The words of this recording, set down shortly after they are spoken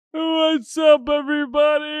What's up,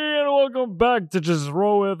 everybody, and welcome back to Just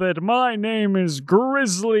Roll With It. My name is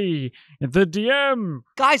Grizzly, the DM.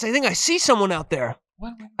 Guys, I think I see someone out there.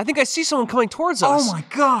 What? I think I see someone coming towards us. Oh my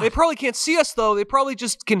god! They probably can't see us, though. They probably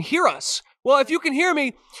just can hear us. Well, if you can hear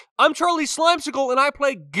me, I'm Charlie Slimesicle, and I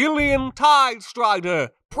play Gillion Tidestrider,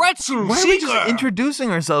 Pretzel Why are we Seeker. just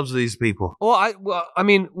introducing ourselves to these people? Well, I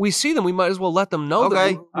mean, we see them. We might as well let them know that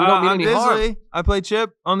we don't mean I'm any harm. Grizzly. I play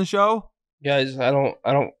Chip on the show. Guys, I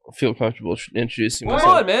don't feel comfortable introducing Come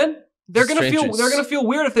myself. on, man. They're gonna Strangers. feel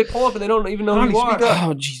weird if they pull up and they don't even know who you are.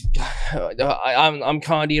 Oh, jeez. I'm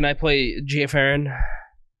Condi and I play Jay Ferin.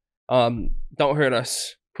 Don't hurt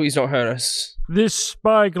us. Please don't hurt us. This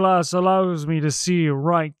spyglass allows me to see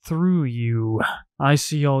right through you. I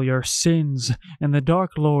see all your sins, and the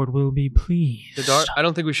Dark Lord will be pleased. I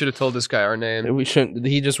don't think we should have told this guy our name. We shouldn't.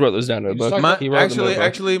 He just wrote those down in a book. He wrote them in a book.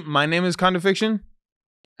 Actually, my name is Kind of Fiction,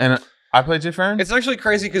 and I play Jay Ferin. It's actually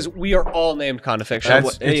crazy because we are all named Conda Fiction.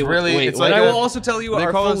 It's like I will also tell you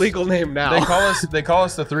our full legal name now. They call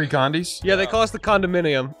us the Three Condies. Yeah, they call us the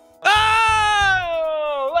Condominium.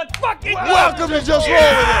 Oh! Let's fucking go! Welcome to Just Roll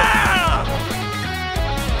With It.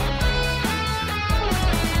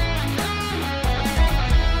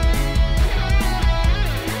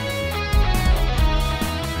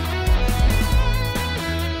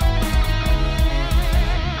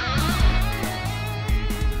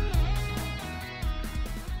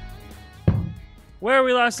 Where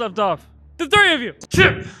we last left off, the three of you,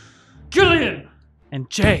 Chip, Gillion, and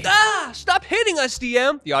Jay. Stop hitting us,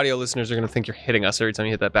 DM! The audio listeners are going to think you're hitting us every time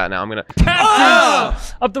you hit that bat now. I'm going to...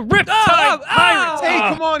 Captains of the Riptide Pirates, Hey,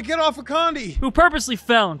 come on, get off of Condi. who purposely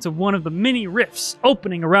fell into one of the many rifts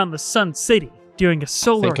opening around the Sun City during a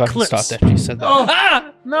solar Thank God he eclipse. stopped after you said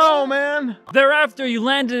that. No, man. Thereafter, you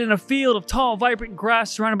landed in a field of tall, vibrant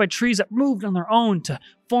grass surrounded by trees that moved on their own to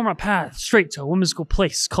form a path straight to a whimsical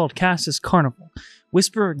place called Cass's Carnival.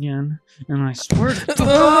 Whisper again, and I swear to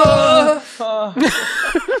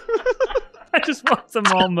I just want them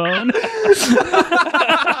all moan.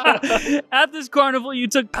 At this carnival, you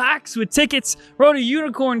took packs with tickets, rode a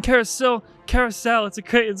unicorn carousel.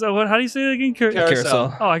 It's what? How do you say it again?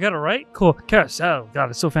 Carousel. Oh, I got it right? Cool. Carousel.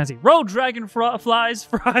 God, it's so fancy. Rode dragon flies,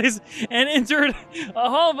 and entered a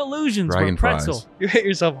hall of illusions where Dragon Pretzel flies. You hit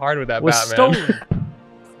yourself hard with that was bat, man.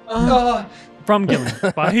 stolen from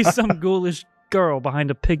Gillion by some ghoulish girl behind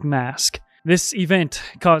a pig mask. This event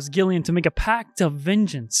caused Gillion to make a pact of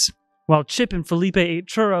vengeance, while Chip and Felipe ate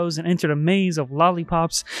churros and entered a maze of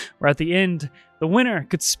lollipops, where at the end, the winner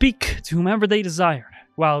could speak to whomever they desired.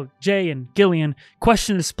 While Jay and Gillion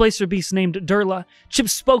questioned a displacer beast named Durla, Chip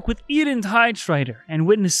spoke with Gillion Tidestrider and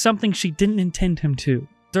witnessed something she didn't intend him to.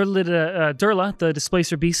 Durla, the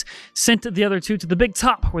displacer beast, sent the other two to the big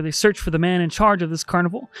top where they searched for the man in charge of this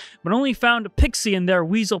carnival, but only found a pixie and their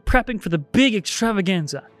weasel prepping for the big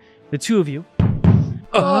extravaganza. The two of you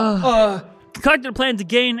concocted a plan to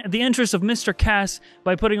gain the interest of Mr. Cass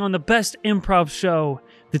by putting on the best improv show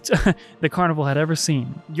that the carnival had ever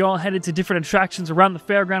seen. You all headed to different attractions around the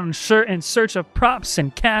fairground in search of props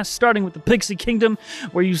and Cass, starting with the Pixie Kingdom,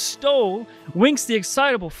 where you stole Winks the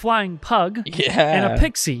excitable flying pug and a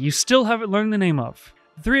pixie you still haven't learned the name of.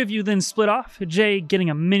 The three of you then split off, Jay getting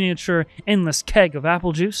a miniature endless keg of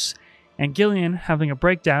apple juice, and Gillion having a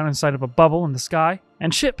breakdown inside of a bubble in the sky,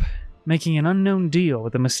 and Chip making an unknown deal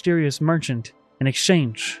with a mysterious merchant in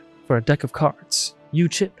exchange for a deck of cards. You,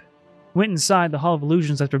 Chip, went inside the Hall of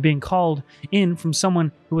Illusions after being called in from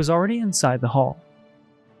someone who was already inside the hall.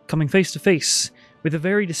 Coming face to face with a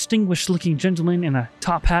very distinguished-looking gentleman in a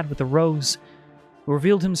top hat with a rose, who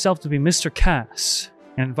revealed himself to be Mr. Cass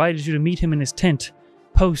and invited you to meet him in his tent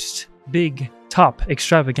post-big top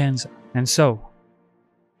extravaganza. And so,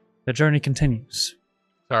 the journey continues.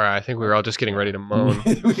 Sorry, I think we were all just getting ready to moan.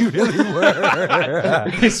 We really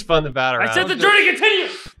were. We spun the bat around. I said the journey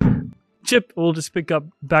continues! Chip will just pick up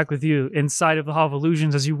back with you inside of the Hall of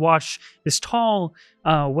Illusions as you watch this tall,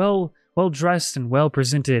 well-dressed and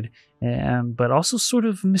well-presented, but also sort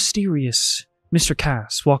of mysterious Mr.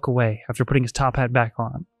 Cass walk away after putting his top hat back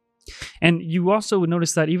on. And you also would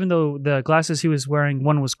notice that even though the glasses he was wearing,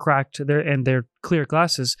 one was cracked, and they're clear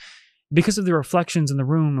glasses, because of the reflections in the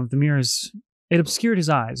room of the mirrors, it obscured his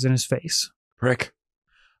eyes and his face. Prick.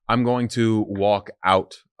 I'm going to walk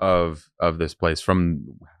out of this place from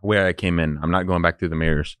where I came in. I'm not going back through the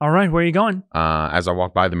mirrors. All right, where are you going? As I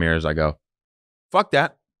walk by the mirrors, I go, fuck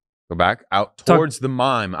that. Go back out towards the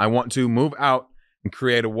mime. I want to move out and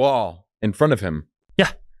create a wall in front of him.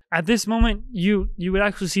 Yeah. At this moment, you would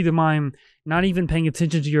actually see the mime not even paying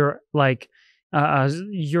attention to your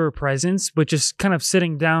your presence, but just kind of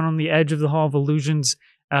sitting down on the edge of the Hall of Illusions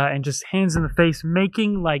and just hands in the face,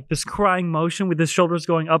 making like this crying motion with his shoulders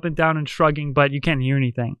going up and down and shrugging, but you can't hear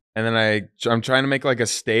anything. And then I'm trying to make like a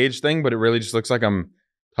stage thing, but it really just looks like I'm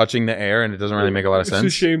touching the air, and it doesn't really make a lot of sense.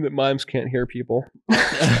 It's a shame that mimes can't hear people.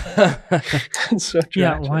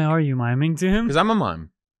 Yeah, why are you miming to him? Because I'm a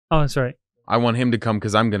mime. Oh, that's right. I want him to come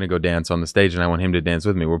because I'm going to go dance on the stage, and I want him to dance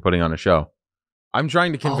with me. We're putting on a show. I'm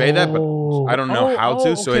trying to convey that, but I don't know how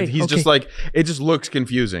to. So he's just like, it just looks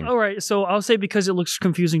confusing. All right, so I'll say because it looks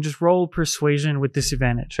confusing, just roll persuasion with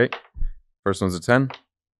disadvantage. Okay. First one's a 10.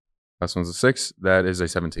 Last one's a 6. That is a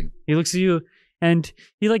 17. He looks at you, and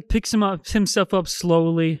he like picks himself up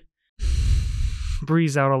slowly,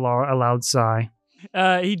 breathes out a loud sigh.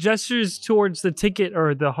 He gestures towards the ticket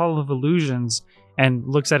or the Hall of Illusions and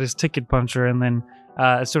looks at his ticket puncher, and then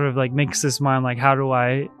sort of like makes this mime like, how do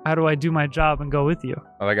I do my job and go with you?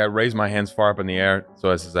 Like I raise my hands far up in the air so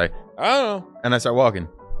as to say, I don't know, and I start walking.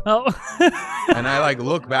 Oh. And I like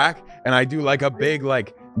look back and I do like a big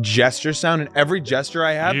like gesture sound, and every gesture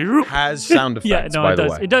I have has sound effects. Yeah, no, by it the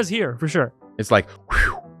does. way, It does here for sure. it's like,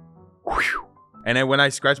 whew, whew. And then when I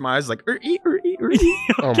scratch my eyes, like, Okay.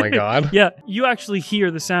 Oh my god. Yeah, you actually hear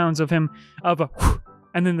the sounds of him of a,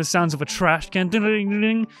 and then the sounds of a trash can,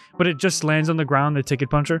 ding, but it just lands on the ground. The ticket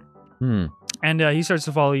puncher, and he starts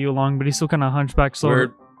to follow you along, but he's still kind of hunchback, slow.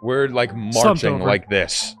 We're like Slumped marching over. like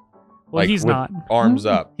this. Well, like, he's with not. arms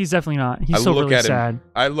up. He's definitely not. He's I still look really at him.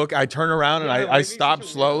 sad. I turn around and I stop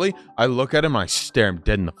slowly. I look at him. I stare him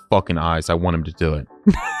dead in the fucking eyes. I want him to do it.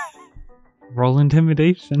 Roll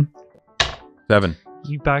intimidation. 7.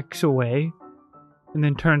 He backs away, and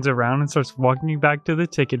then turns around and starts walking back to the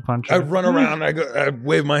ticket puncher. I run around. I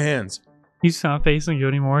wave my hands. He's not facing you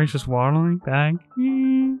anymore. He's just waddling back.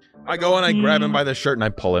 I go and I grab him by the shirt and I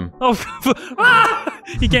pull him. Oh,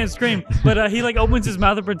 he can't scream, but he like opens his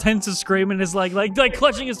mouth and pretends to scream and is like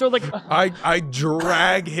clutching his throat like. I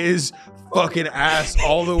drag his fucking ass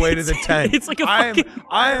all the way to the tent. It's like a fucking.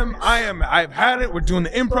 I've had it. We're doing the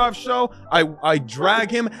improv show. I drag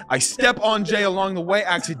him. I step on Jay along the way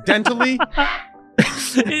accidentally.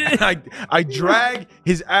 And I drag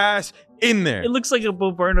his ass in there. It looks like a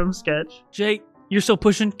Bo Burnham sketch. Jay, you're still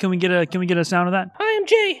pushing. Can we get a sound of that? Hi, I'm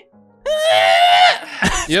Jay.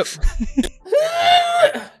 Yep.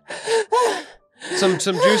 Some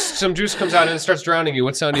juice comes out and it starts drowning you.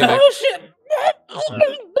 What sound do you make? Oh shit!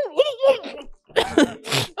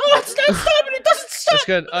 Oh, it's not stopping! It doesn't stop. That's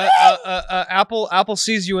good. Apple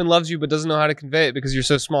sees you and loves you, but doesn't know how to convey it because you're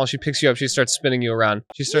so small. She picks you up. She starts spinning you around.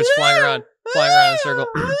 She starts flying around in a circle.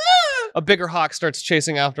 A bigger hawk starts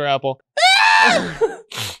chasing after Apple.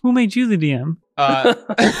 Who made you the DM?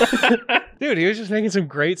 Dude, he was just making some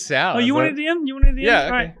great sounds. Oh, you want a DM? You want a DM? Yeah,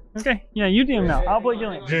 All right. Okay. Yeah, you DM now. I'll play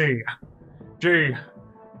Gillion. Jay,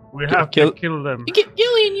 we have to kill them.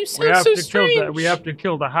 Gillion, you sound so strange. We have to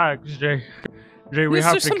kill the hags, Jay. Jay, we Is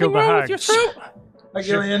have there to something kill the wrong hags. with your throat? Hi,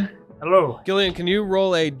 Gillian. Hello. Gillian, can you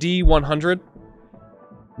roll a D100?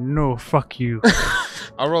 No, fuck you.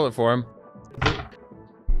 I'll roll it for him.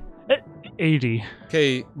 80.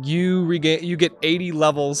 Okay, you get 80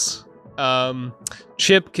 levels.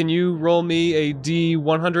 Chip, can you roll me a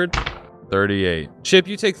D100? 38. Chip,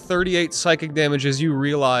 you take 38 psychic damage as you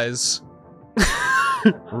realize.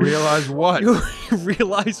 Realize what? You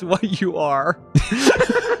realize what you are.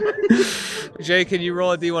 Jay, can you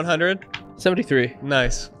roll a D100? 73.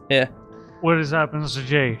 Nice. Yeah. What has happened to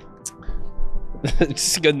Jay?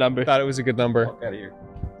 It's a good number. Thought it was a good number. Fuck out of here.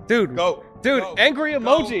 Dude, Go. dude, Go. angry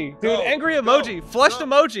emoji. Go. Dude, angry Go. emoji. Flushed Go.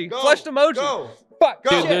 emoji. Go. Flushed emoji. Go. Fuck. Go.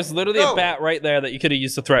 Dude, there's literally Go. a bat right there that you could have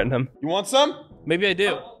used to threaten him. You want some? Maybe I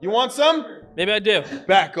do. You want some? Maybe I do.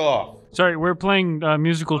 Back off. Sorry, we're playing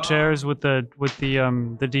musical chairs with the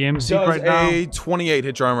DM seat Does right now. a 28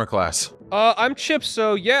 hit your armor class? I'm Chip,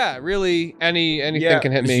 so yeah, really, anything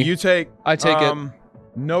can hit me. So you take. I take it.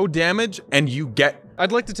 No damage, and you get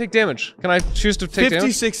I'd like to take damage. Can I choose to take damage?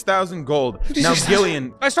 56,000 gold. Now,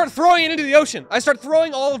 Gillian, I start throwing it into the ocean. I start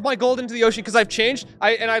throwing all of my gold into the ocean because I've changed.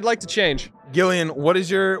 I'd like to change. Gillian, what is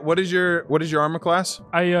your armor class?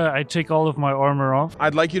 I take all of my armor off.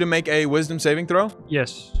 I'd like you to make a wisdom saving throw.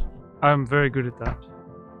 Yes, I'm very good at that.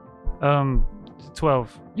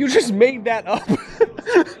 12. You just made that up.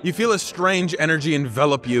 You feel a strange energy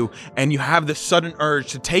envelop you, and you have the sudden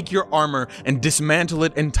urge to take your armor and dismantle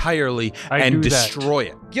it entirely and destroy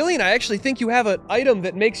it. Gillian, I actually think you have an item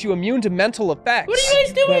that makes you immune to mental effects. What are you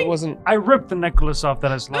guys doing? That wasn't. I ripped the necklace off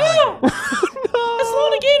that I slid. Oh!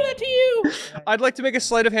 Salona gave that to you! I'd like to make a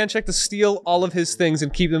sleight of hand check to steal all of his things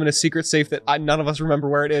and keep them in a secret safe that none of us remember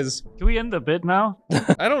where it is. Can we end the bit now?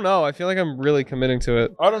 I don't know. I feel like I'm really committing to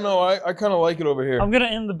it. I don't know. I kind of like it over here. I'm gonna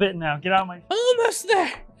end the bit now. Get out of my. Almost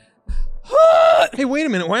there. Hey, wait a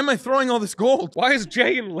minute. Why am I throwing all this gold? Why is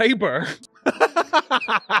Jay in labor?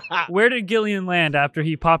 Where did Gillion land after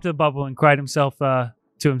he popped a bubble and cried himself to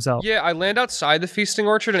himself? Yeah, I land outside the feasting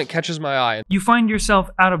orchard and it catches my eye. You find yourself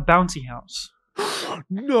at a bouncy house.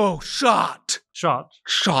 No, shot.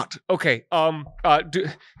 Shot. Okay,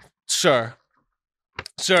 sir.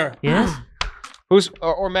 Yes? Who's,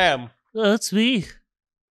 or ma'am? That's me.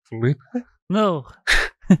 Felipe? No.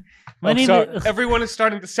 My name sorry. is... Everyone is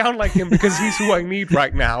starting to sound like him because he's who I need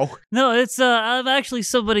right now. No, it's, I'm actually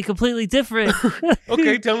somebody completely different.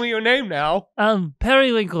 Okay, tell me your name now.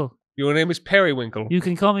 Periwinkle. Your name is Periwinkle. You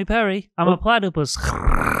can call me Perry. I'm a platypus.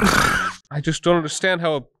 I just don't understand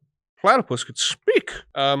how a platypus could speak.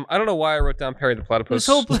 I don't know why I wrote down Perry the platypus.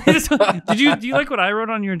 Do you like what I wrote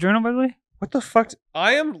on your journal, by the way? What the fuck?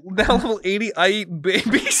 I am now level 80. I eat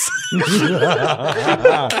babies.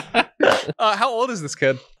 How old is this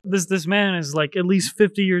kid? This man is like at least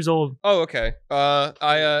 50 years old. Oh, okay.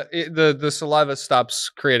 The saliva stops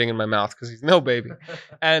creating in my mouth because he's no baby,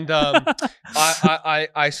 and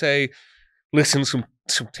I say, listen, some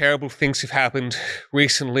terrible things have happened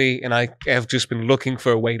recently, and I have just been looking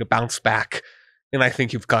for a way to bounce back, and I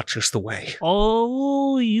think you've got just the way.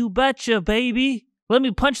 Oh, you betcha, baby. Let me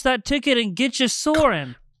punch that ticket and get you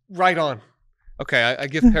soaring. Right on. Okay, I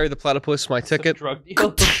give Perry the platypus my ticket. Drug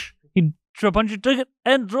deal. You punch your ticket.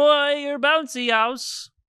 Enjoy your bouncy house.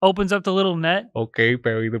 Opens up the little net. Okay,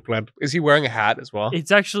 Perry the platypus. Is he wearing a hat as well?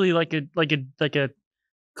 It's actually like a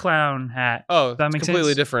clown hat. Oh, that makes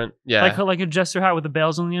completely sense? different. Yeah, like a jester hat with the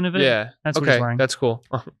bells on the end of it. yeah. That's what okay, he's wearing. that's cool.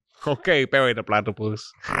 Okay, Perry the platypus.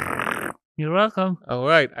 You're welcome. All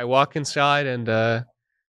right, I walk inside and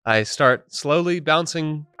I start slowly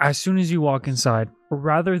bouncing. As soon as you walk inside,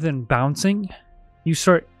 rather than bouncing, you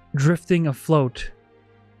start drifting afloat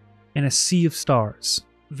in a sea of stars.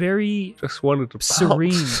 Very Just wanted to bounce.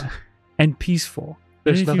 serene and peaceful.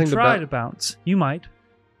 There's and if nothing you to try bounce. to bounce, you might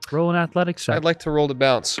roll an athletics check. I'd like to roll to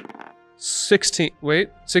bounce. 16. Wait,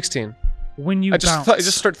 16. When you I bounce,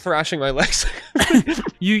 just start thrashing my legs.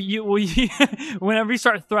 whenever you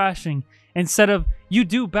start thrashing, instead of you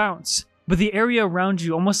do bounce, but the area around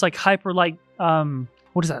you, almost like hyper light,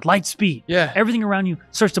 what is that? Light speed. Yeah. Everything around you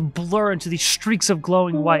starts to blur into these streaks of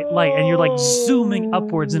glowing white light, and you're like zooming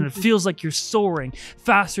upwards, and it feels like you're soaring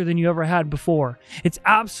faster than you ever had before. It's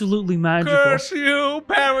absolutely magical. Curse you,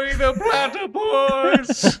 Perry the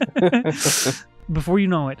platypus! Before you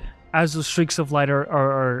know it, as those streaks of light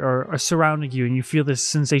are surrounding you, and you feel this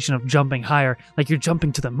sensation of jumping higher, like you're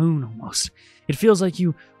jumping to the moon almost. It feels like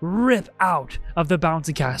you rip out of the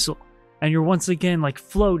bouncy castle, and you're once again like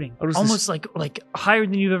floating, almost like higher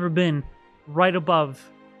than you've ever been, right above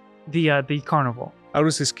the carnival. How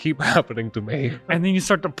does this keep happening to me? And then you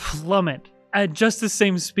start to plummet at just the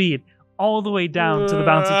same speed all the way down to the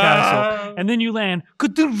bouncy castle, and then you land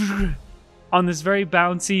on this very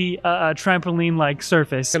bouncy trampoline-like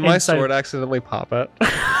surface. Can my inside- sword accidentally pop it?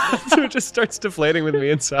 So it just starts deflating with me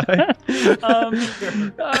inside.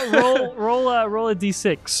 Roll a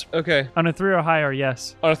d6 Okay. on a 3 or higher.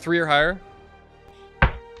 Yes. On a 3 or higher?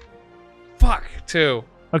 Fuck. 2.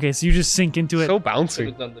 Okay, so you just sink into it. So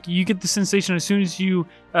bouncy. You get the sensation as soon as you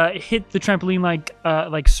hit the trampoline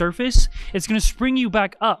like surface, it's gonna spring you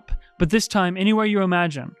back up. But this time, anywhere you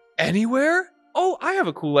imagine. Anywhere? Oh, I have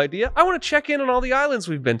a cool idea. I want to check in on all the islands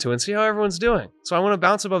we've been to and see how everyone's doing. So I want to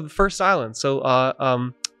bounce above the first island. So,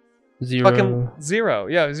 0. fucking 0.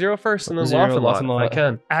 Yeah, 0 first and then 0, Laugh a lot if I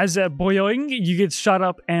can. As boing, you get shot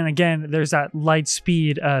up, and again, there's that light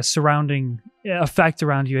speed surrounding effect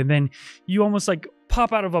around you, and then you almost like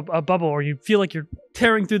pop out of a bubble, or you feel like you're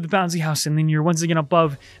tearing through the bouncy house, and then you're once again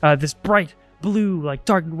above this bright blue, like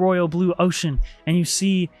dark royal blue ocean, and you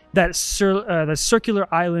see that the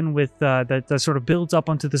circular island with that sort of builds up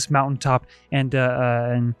onto this mountaintop,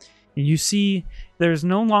 and you see there's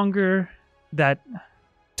no longer that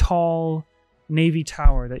tall navy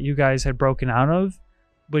tower that you guys had broken out of,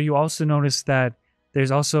 but you also notice that there's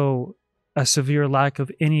also a severe lack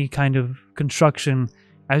of any kind of construction,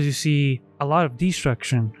 as you see a lot of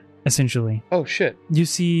destruction, essentially. Oh, shit. You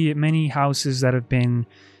see many houses that have been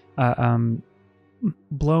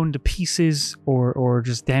blown to pieces or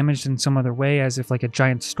just damaged in some other way, as if like a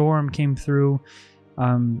giant storm came through.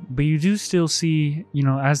 But you do still see,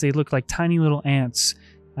 as they look like tiny little ants,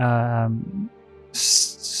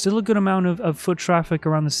 still a good amount of foot traffic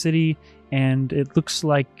around the city, and it looks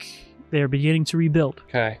like they're beginning to rebuild.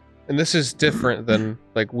 Okay. And this is different than,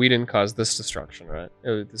 like, we didn't cause this destruction, right?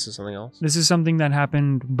 This is something else? This is something that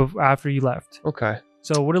happened after you left. Okay.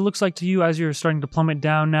 So what it looks like to you as you're starting to plummet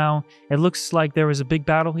down now, it looks like there was a big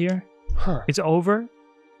battle here. Huh. It's over,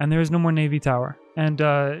 and there is no more Navy Tower. And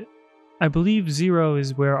I believe 0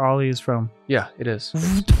 is where Ollie is from. Yeah, it is.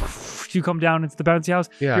 You come down into the bouncy house.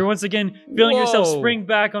 Yeah. You're once again feeling yourself Whoa. spring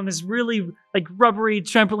back on this really like rubbery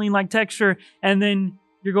trampoline-like texture, and then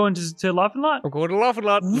you're going to Laugh and Lot. I'm going to laugh a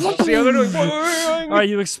lot. See how they're doing. All right,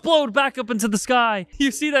 you explode back up into the sky.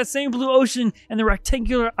 You see that same blue ocean and the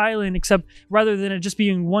rectangular island, except rather than it just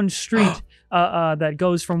being one street that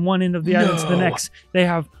goes from one end of the island to the next, they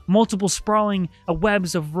have multiple sprawling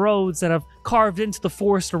webs of roads that have carved into the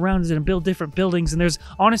forest around it and build different buildings. And there's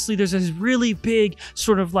this really big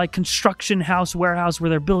sort of like construction warehouse where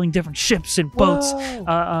they're building different ships and boats.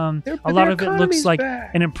 A lot of it looks like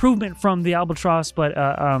an improvement from the Albatross, but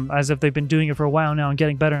as if they've been doing it for a while now and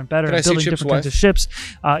getting better and better Can I and see building Chip's different kinds wife? of ships.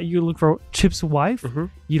 You look for Chip's wife. Mm-hmm.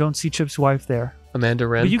 You don't see Chip's wife there. Amanda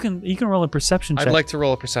Wren. But you can roll a perception check. I'd like to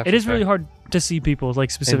roll a perception. It is really check. hard to see people,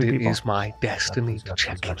 like specific And it people. is my destiny to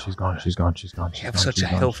check in. She's gone. She's gone. She's gone. We have such a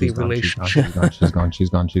healthy relationship. She's gone. She's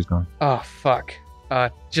gone. She's gone. Oh fuck.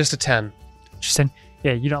 Just a 10. She said,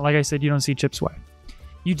 "Yeah, you don't. Like I said, you don't see Chip's wife.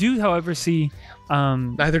 You do, however, see.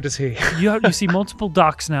 Neither does he. You see multiple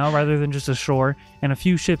docks now, rather than just a shore, and a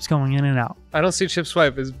few ships going in and out. I don't see Chip's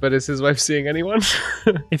wife, but is his wife seeing anyone?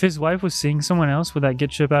 If his wife was seeing someone else, would that get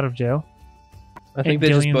Chip out of jail? I think And they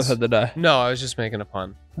just Gillion's- both had to die. No, I was just making a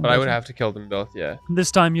pun. But I would have to kill them both, yeah.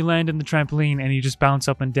 This time you land in the trampoline and you just bounce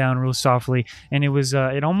up and down real softly, and it was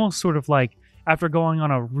it almost sort of like after going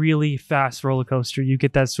on a really fast roller coaster, you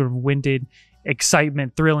get that sort of winded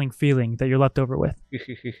excitement, thrilling feeling that you're left over with.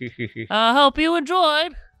 I hope you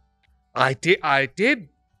enjoyed. I did,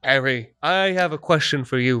 Harry. I have a question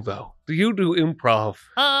for you, though. Do you do improv?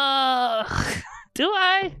 Do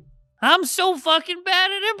I? I'm so fucking bad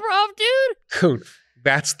at improv, dude. Dude,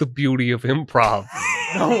 that's the beauty of improv.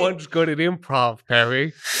 No one's good at improv,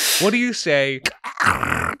 Perry. What do you say?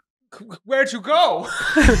 Where'd you go?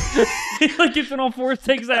 He like gets on all fours,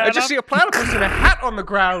 takes that I hat just off. see a platypus and a hat on the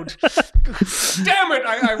ground. Damn it!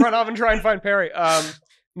 I run off and try and find Perry.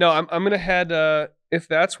 No, I'm gonna head. If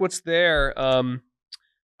that's what's there,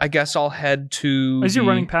 I guess I'll head to. As you're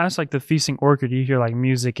running past like the feasting orchard, you hear like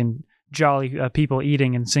music and jolly people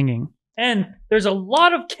eating and singing. And there's a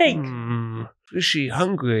lot of cake. Is she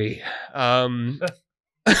hungry?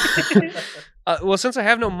 Well, since I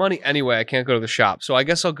have no money anyway, I can't go to the shop. So I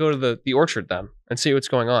guess I'll go to the orchard then and see what's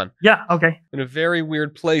going on. Yeah, okay. In a very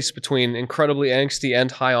weird place between incredibly angsty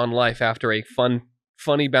and high on life after a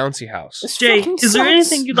funny bouncy house. Jay, fucking is there sucks.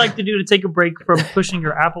 anything you'd like to do to take a break from pushing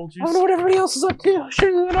your apple I don't know juice? what everybody else is up to.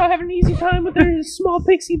 Sure, they're not having an easy time with their small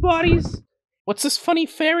pixie bodies. What's this funny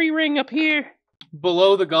fairy ring up here?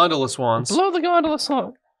 Below the gondola swans. Below the gondola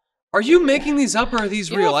song. Are you making these up or are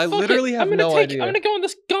these real? I literally have no idea. I'm gonna go on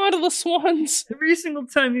this gondola swans. Every single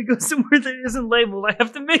time you go somewhere that isn't labeled, I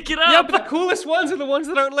have to make it Yeah, up. but the coolest ones are the ones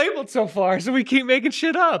that aren't labeled so far, so we keep making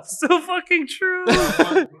shit up. So fucking true.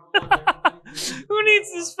 Who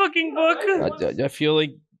needs this fucking book? I feel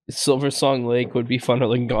like Silver Song Lake would be funner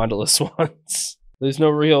than gondola swans. There's no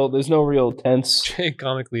real tense. Jay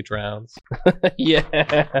comically drowns.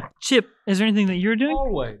 Yeah. Chip, is there anything that you're doing?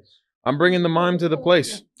 Always. I'm bringing the mime to the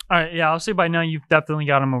place. All right, yeah, I'll say by now you've definitely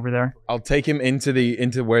got him over there. I'll take him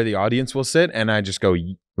into where the audience will sit, and I just go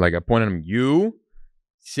like I point at him. You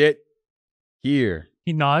sit here.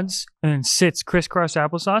 He nods and then sits crisscross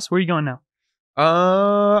applesauce. Where are you going now?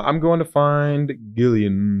 I'm going to find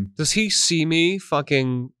Gillion. Does he see me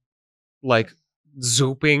fucking like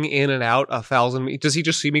zooping in and out 1,000 meters? Does he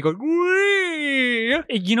just see me going? Wee!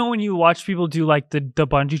 You know when you watch people do like the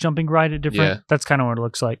bungee jumping ride at different? Yeah. That's kind of what it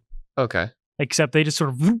looks like. Okay. Except they just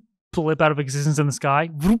sort of blip out of existence in the sky,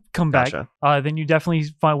 come back. Gotcha. Then you definitely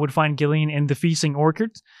would find Gillion in the feasting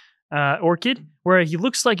orchid, where he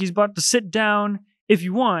looks like he's about to sit down, if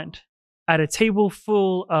you want, at a table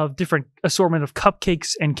full of different assortment of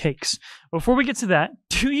cupcakes and cakes. Before we get to that,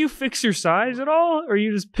 do you fix your size at all, or are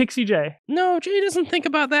you just Pixie Jay? No, Jay doesn't think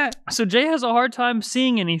about that. So Jay has a hard time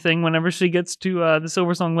seeing anything whenever she gets to the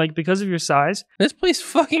Silver Song Lake because of your size. This place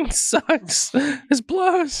fucking sucks. This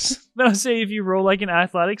blows. But I'll say if you roll like in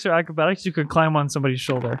athletics or acrobatics, you can climb on somebody's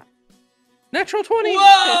shoulder. Natural 20.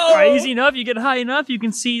 All right, easy enough. You get high enough, you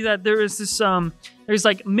can see that there is this there's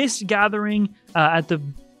like mist gathering at the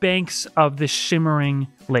banks of this shimmering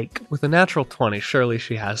lake. With a natural 20, surely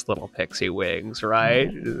she has little pixie wings, right?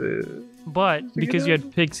 But because you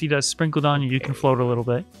had pixie dust sprinkled on you, you can float a little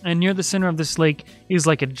bit. And near the center of this lake is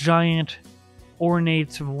like a giant,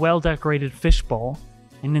 ornate, well-decorated fishbowl.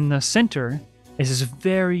 And in the center is this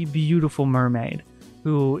very beautiful mermaid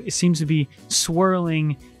who seems to be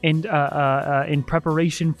swirling in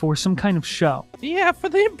preparation for some kind of show. Yeah, for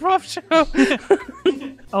the improv show.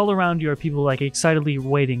 all around you are people like excitedly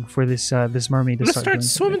waiting for this mermaid to I'm gonna start start doing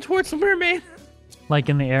swimming towards the mermaid. something. Like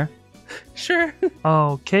in the air. Sure.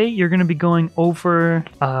 Okay, you're gonna be going over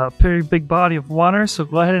a very big body of water, so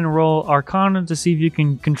go ahead and roll Arcana to see if you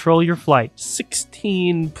can control your flight.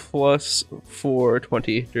 16 plus 4,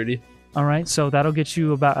 20, dirty. All right, so that'll get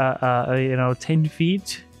you about 10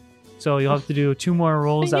 feet. So you'll have to do 2 more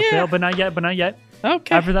rolls that Yeah. fail, but not yet.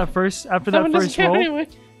 Okay. After that first That one doesn't count roll, anyway.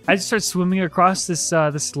 as you start swimming across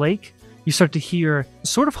this lake, you start to hear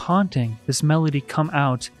sort of haunting this melody come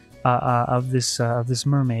out of this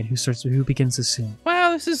mermaid who begins to sing.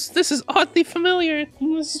 Wow, this is oddly familiar.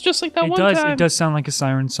 This is just like that one time. It does sound like a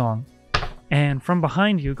siren song. And from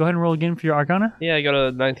behind you, go ahead and roll again for your Arcana. Yeah, I got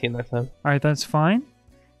a 19 that time. All right, that's fine.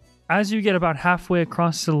 As you get about halfway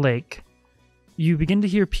across the lake, you begin to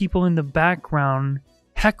hear people in the background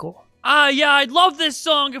heckle. Yeah, I'd love this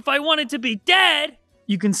song if I wanted to be dead.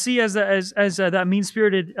 You can see as that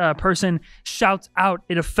mean-spirited person shouts out,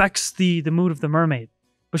 it affects the mood of the mermaid.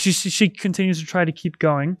 But she continues to try to keep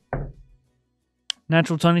going.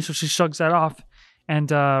 Natural 20, so she shrugs that off. And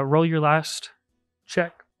roll your last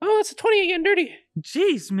check. Oh, that's a 20 again, dirty.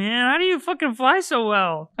 Jeez, man, how do you fucking fly so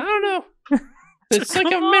well? I don't know. It's like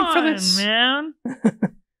I'm meant for this. Man.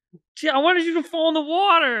 Gee, I wanted you to fall in the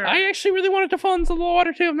water. I actually really wanted to fall into the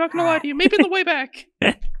water too. I'm not gonna lie to you. Maybe on the way back.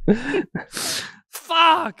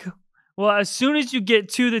 Fuck. Well, as soon as you get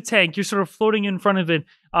to the tank, you're sort of floating in front of it,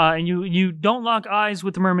 and you don't lock eyes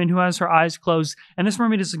with the mermaid who has her eyes closed. And this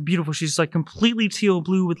mermaid is like beautiful. She's like completely teal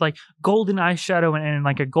blue with like golden eyeshadow and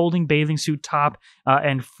like a golden bathing suit top,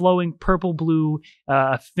 and flowing purple blue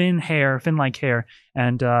fin-like hair.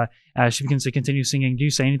 And she begins to continue singing. Do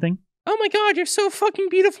you say anything? Oh my god, you're so fucking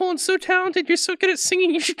beautiful and so talented. You're so good at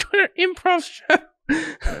singing. You should join our improv show.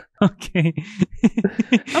 Okay.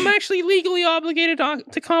 I'm actually legally obligated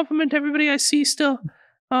to compliment everybody I see still.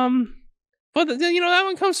 But that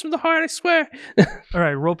one comes from the heart, I swear. All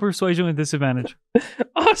right, roll persuasion with disadvantage.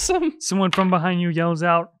 Awesome. Someone from behind you yells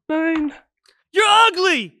out, 9. "You're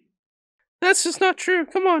ugly!" That's just not true.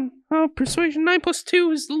 Come on. Oh, persuasion 9 plus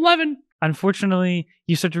 2 is 11. Unfortunately,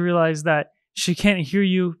 you start to realize that she can't hear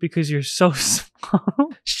you because you're so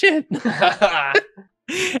small. Shit.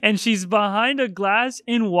 And she's behind a glass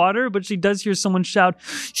in water, but she does hear someone shout,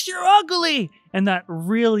 "You're ugly!" And that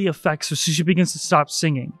really affects her, so she begins to stop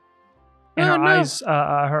singing. And Oh, no.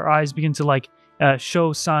 her eyes begin to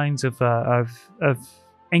show signs of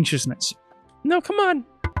anxiousness. No, come on.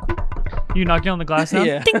 You knocking on the glass now?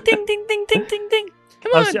 Yeah. Ding, ding, ding, ding, ding, ding, ding.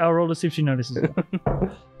 Come on. I'll roll to see if she notices it.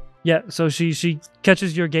 Yeah, so she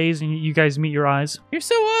catches your gaze and you guys meet your eyes. You're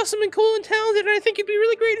so awesome and cool and talented, and I think you'd be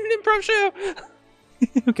really great in an improv show.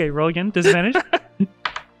 Okay, roll again. Disadvantage.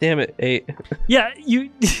 Damn it, 8. Yeah,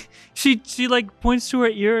 she like points to her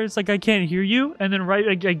ear. It's like, I can't hear you. And then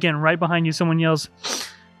right behind you, someone yells,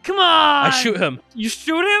 "Come on!" I shoot him. You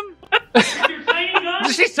shoot him? Your tiny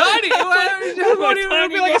gun? She's tiny. What do you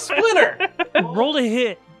be like a splinter? Roll to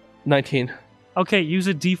hit. 19. Okay, use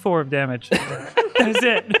a D4 of damage. That's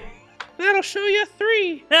it. That'll show you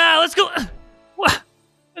 3. Now let's go. What?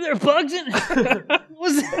 Are there bugs in?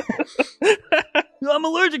 What's I'm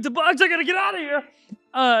allergic to bugs. I gotta get out of here.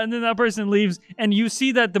 And then that person leaves, and you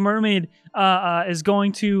see that the mermaid is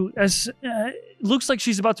going to, looks like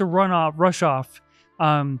she's about to rush off.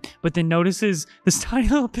 But then notices this tiny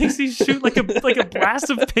little pixie shoot like a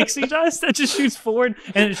blast of pixie dust that just shoots forward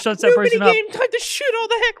and it shuts that person up. Game time to shoot all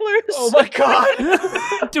the hecklers. Oh my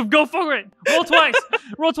god. Dude, go for it. Roll twice.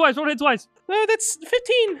 Roll hit twice. Oh, that's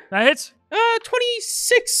 15. That hits.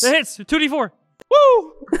 26. That hits. 2d4.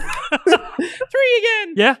 Woo! 3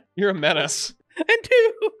 again. Yeah. You're a menace. And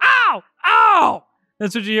 2. Ow! Ow!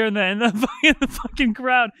 That's what you hear in the fucking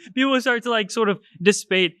crowd. People start to sort of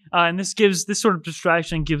dissipate, and this sort of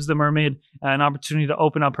distraction gives the mermaid an opportunity to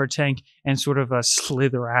open up her tank and sort of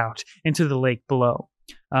slither out into the lake below.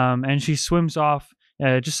 And she swims off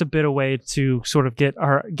just a bit away to sort of get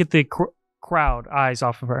the crowd eyes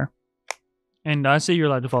off of her. And I say you're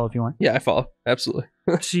allowed to follow if you want. Yeah, I follow. Absolutely.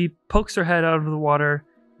 She pokes her head out of the water,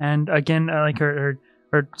 and again, her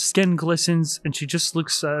skin glistens, and she just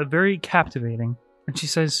looks very captivating. And she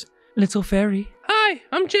says, "Little fairy." Hi,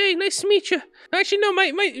 I'm Jay. Nice to meet you. Actually, no,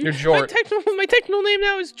 You're Jort. my technical name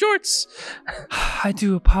now is Jorts. I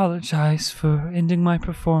do apologize for ending my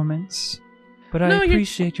performance, but I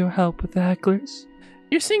appreciate your help with the hecklers.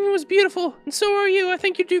 Your singing was beautiful, and so are you. I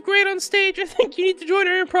think you do great on stage. I think you need to join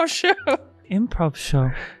our improv show. Improv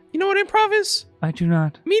show? You know what improv is? I do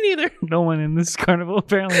not. Me neither. No one in this carnival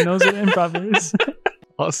apparently knows what improv is.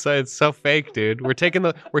 I'll say it's so fake, dude. We're taking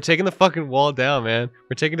the fucking wall down, man.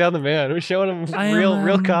 We're taking down the man. We're showing him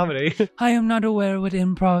real comedy. I am not aware what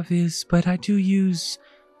improv is, but I do use,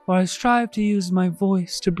 or I strive to use my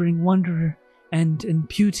voice to bring wonder and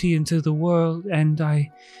beauty into the world, and I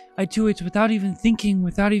do it without even thinking,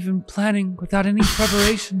 without even planning, without any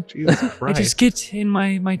preparation. Jesus Christ. I just get in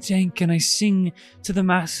my tank and I sing to the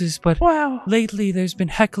masses, but Wow. lately there's been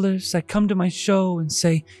hecklers that come to my show and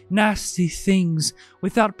say nasty things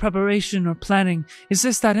without preparation or planning. Is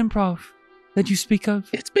this that improv that you speak of?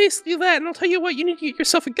 It's basically that, and I'll tell you what, you need to get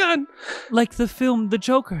yourself a gun. Like the film The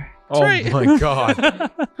Joker. Oh right. my god.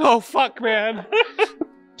 Oh fuck, man.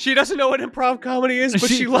 She doesn't know what improv comedy is, but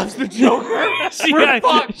she loves the Joker.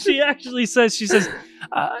 She actually says,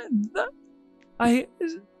 I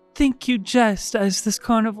think you jest, as this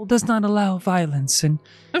carnival does not allow violence, and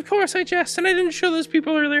Of course I jest, and I didn't show those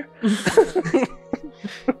people earlier.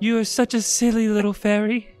 you are such a silly little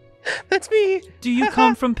fairy. That's me. Do you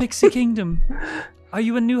come from Pixie Kingdom? Are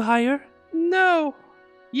you a new hire? No.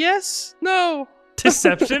 Yes. No.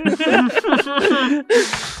 Deception?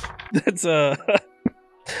 That's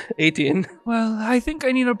 18. Well, I think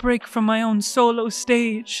I need a break from my own solo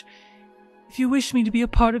stage. If you wish me to be a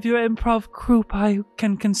part of your improv group, I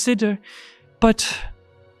can consider, but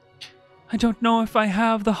I don't know if I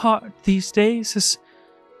have the heart these days, as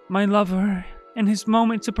my lover, in his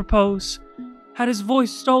moment to propose, had his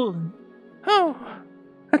voice stolen. Oh,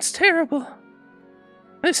 that's terrible.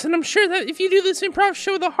 Listen, I'm sure that if you do this improv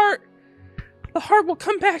show, the heart will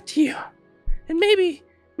come back to you. And maybe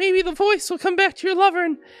the voice will come back to your lover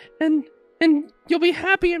and you'll be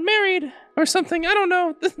happy and married or something. I don't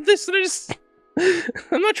know.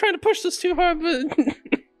 I'm not trying to push this too hard, but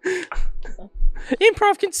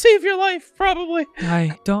improv can save your life, probably.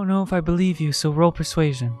 I don't know if I believe you, so roll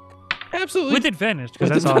persuasion. Absolutely. With advantage, because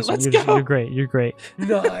that's awesome. Let's go. You're great. You're great.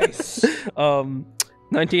 Nice.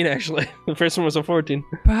 19 actually. The first one was a 14.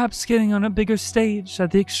 Perhaps getting on a bigger stage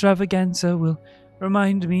at the extravaganza will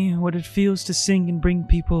remind me what it feels to sing and bring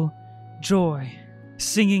people joy.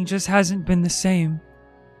 Singing just hasn't been the same.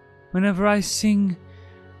 Whenever I sing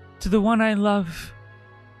to the one I love,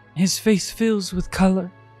 his face fills with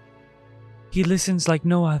color. He listens like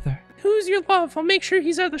no other. Who's your love? I'll make sure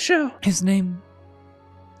he's at the show. His name,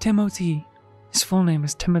 Timothy. His full name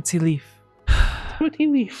is Timothy Leaf. Timothy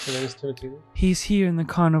Leaf. Her name is Timothy. He's here in the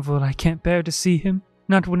carnival. I can't bear to see him,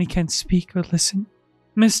 not when he can't speak or listen.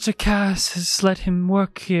 Mr. Cass has let him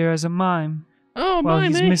work here as a mime Oh, while my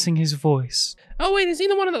he's man. missing his voice. Oh, wait, is he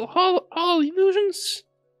the one of the Hall Illusions?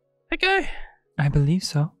 That guy? I believe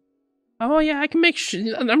so. Oh, yeah, I can make sure.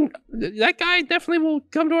 That guy definitely will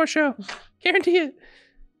come to our show. Guarantee it.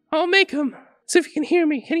 I'll make him. See if he can hear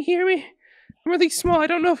me. Can he hear me? I'm really small. I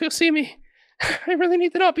don't know if he'll see me. I really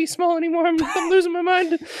need to not be small anymore. I'm losing my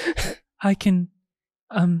mind. I can,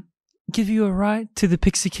 give you a ride to the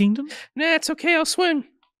Pixie Kingdom? Nah, it's okay. I'll swim.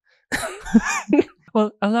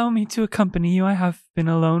 Well, allow me to accompany you. I have been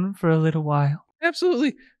alone for a little while.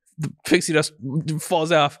 Absolutely. The pixie dust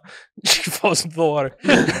falls off. She falls into the water.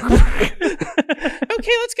 Okay,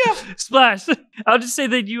 let's go. Splash! I'll just say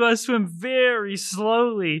that you swim very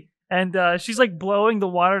slowly, and she's like blowing the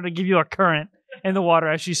water to give you a current in the water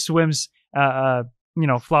as she swims,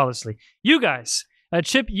 flawlessly. You guys,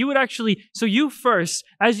 Chip, you would actually. So you first,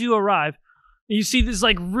 as you arrive, you see this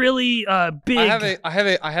like really big. I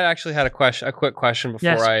had actually had a quick question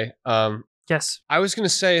before Yes. Yes. I was gonna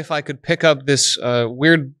say if I could pick up this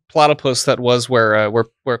weird platypus that was where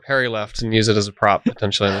Perry left and use it as a prop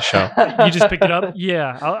potentially in the show. You just pick it up?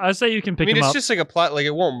 Yeah, I'll say you can pick him up. It's just like a like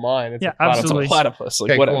it won't mind. It's Yeah, a platypus. absolutely. It's a platypus.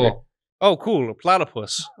 Like, Okay, whatever. cool. Oh, cool, a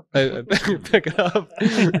platypus. I pick it up.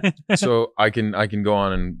 So I can go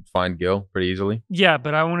on and find Gil pretty easily. Yeah,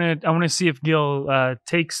 but I want to see if Gil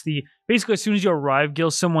takes the. Basically, as soon as you arrive,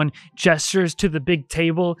 Gil, someone gestures to the big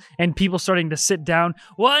table and people starting to sit down.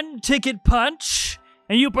 1 ticket punch,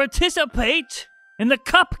 and you participate in the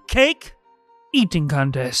cupcake eating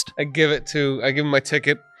contest. I give him my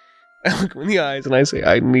ticket. I look him in the eyes and I say,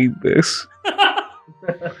 I need this.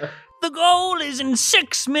 The goal is in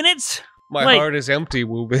 6 minutes. My Wait. heart is empty.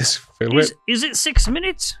 Will this fill it? Is it 6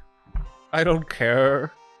 minutes? I don't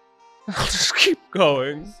care. I'll just keep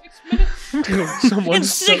going. 6 minutes? Until someone In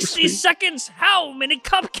 60 seconds, how many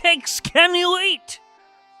cupcakes can you eat?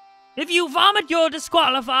 If you vomit, you're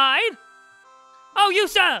disqualified. Oh, you,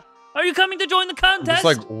 sir, are you coming to join the I'm contest? just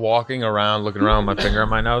like walking around, looking around with my finger on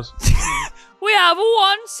my nose. We have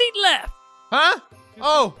 1 seat left. Huh?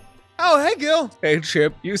 Oh, hey, Gil. Hey,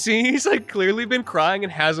 Chip, you see, he's like clearly been crying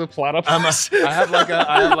and has a platypus. I have like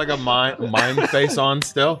a mime face on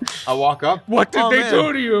still. I walk up. What did Oh, they man.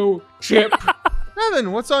 do to you, Chip?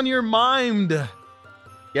 Evan, what's on your mind?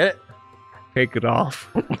 Get it? Take it off.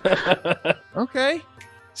 Okay.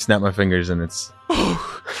 Snap my fingers and it's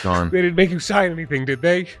gone. They didn't make you sign anything, did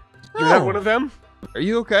they? You're not one of them? Are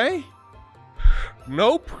you okay?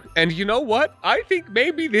 Nope. And you know what? I think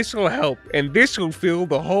maybe this will help, and this will fill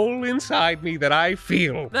the hole inside me that I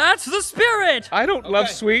feel. That's the spirit! I don't love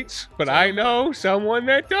sweets, but I know someone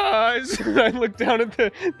that does. I look down at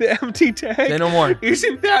the empty tank. Say no more.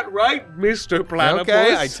 Isn't that right, Mr. Platypus?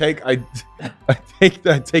 Okay, I take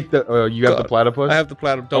the. You have the platypus. I have the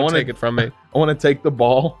platypus. Don't take it from me. I want to take the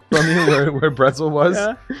ball from you where Pretzel was.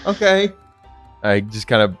 Yeah. Okay. I just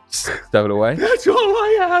kind of stuff it away. That's all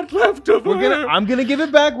I had left of her. I'm gonna give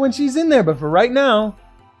it back when she's in there, but for right now,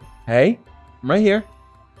 hey, I'm right here.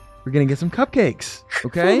 We're gonna get some cupcakes,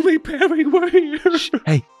 okay? Only Perry were here.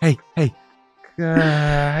 Hey, hey,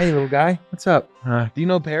 little guy, what's up? Do you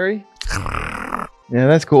know Perry? Yeah,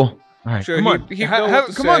 that's cool. All right, Sure, come on, he'd know what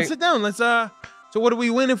to come on, say. sit down. Let's So what do we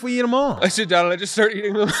win if we eat them all? I sit down and I just start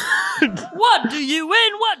eating them. What do you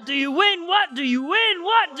win? What do you win? What do you win?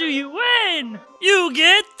 What do you win? You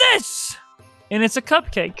get this! And it's a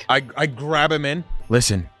cupcake. I grab him in.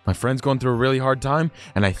 Listen, my friend's going through a really hard time,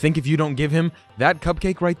 and I think if you don't give him that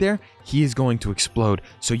cupcake right there, he is going to explode.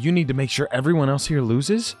 So you need to make sure everyone else here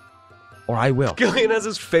loses, or I will. Gillion has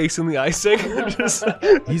his face in the icing.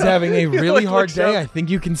 He's having a really like, hard looks day. up. I think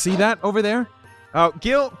you can see that over there.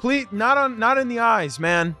 Gil, please, not in the eyes,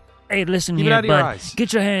 man. Hey, listen Keep it here, out of your bud. eyes.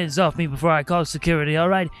 Get your hands off me before I call security, all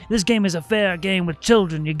right? This game is a fair game with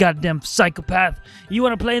children, you goddamn psychopath. You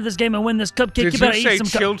want to play this game and win this cupcake? Did you better you say eat some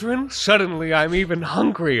children? Suddenly, I'm even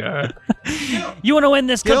hungrier. You want to win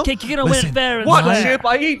this Gil, cupcake? You're gonna listen, win fair and What, square. Chip?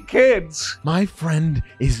 I eat kids. My friend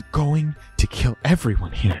is going to kill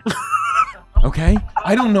everyone here. Okay?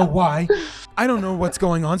 I don't know why. I don't know what's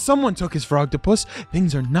going on. Someone took his frogtopus.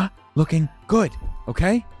 Things are not looking good.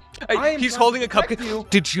 Okay? He's holding a cupcake.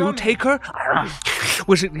 Did you take her?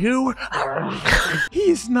 Was it you?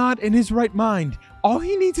 He is not in his right mind. All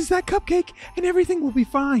he needs is that cupcake, and everything will be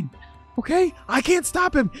fine. Okay? I can't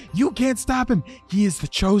stop him. You can't stop him. He is the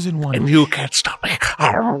chosen one. And you can't stop me.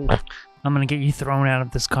 I'm gonna get you thrown out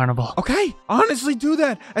of this carnival. Okay, honestly do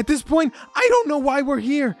that. At this point, I don't know why we're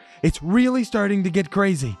here. It's really starting to get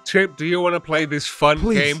crazy. Chip, do you want to play this fun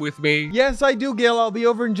Please. game with me? Yes, I do, Gil. I'll be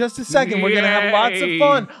over in just a second. We're gonna have lots of Yay.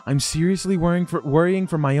 fun. I'm seriously worrying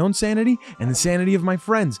for my own sanity and the sanity of my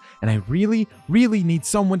friends, and I really, really need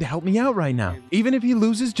someone to help me out right now. Even if he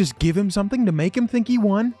loses, just give him something to make him think he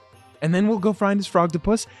won, and then we'll go find his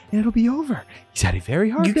frogtopus, and it'll be over. He's had a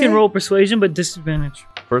very hard You day. can roll persuasion, but disadvantage.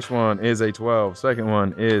 First one is a 12. Second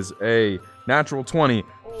one is a natural 20.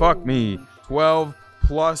 Fuck me. 12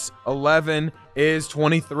 plus 11 is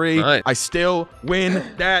 23. Nice. I still win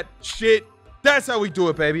that shit. That's how we do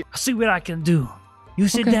it, baby. I'll see what I can do. You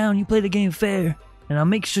sit Okay. down, you play the game fair, and I'll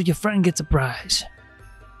make sure your friend gets a prize.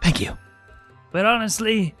 Thank you. But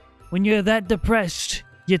honestly, when you're that depressed,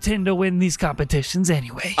 you tend to win these competitions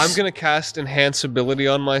anyways. I'm gonna cast enhance ability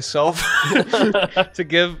on myself to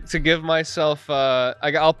give myself.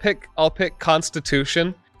 I'll pick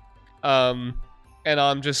Constitution, and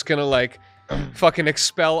I'm just gonna like fucking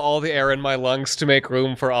expel all the air in my lungs to make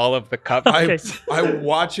room for all of the cup. Okay. I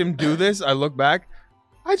watch him do this. I look back.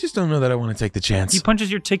 I just don't know that I want to take the chance. He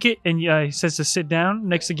punches your ticket and he says to sit down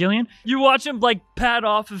next to Gillion. You watch him like pad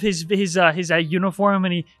off of his uniform,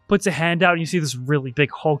 and he puts a hand out, and you see this really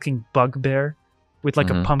big hulking bugbear with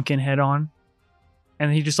like a pumpkin head on,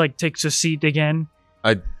 and he just like takes a seat again.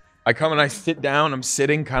 I come and I sit down. I'm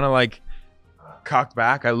sitting kind of like cocked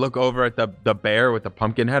back. I look over at the bear with the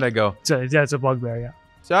pumpkin head. I go, So yeah, it's a bugbear. Yeah.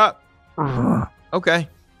 "What's up?" Okay.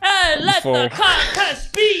 And let Full. the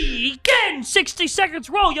contest begin. 60 seconds.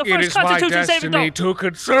 Roll your It first is my Constitution saving destiny throw. to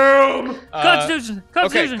consume. Constitution.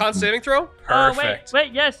 Okay, con saving throw. Perfect.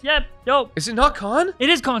 Wait, yes, yep, yo. Is it not con? It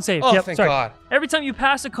is con save. Oh, yep, thank sorry. God. Every time you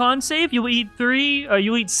pass a con save, you eat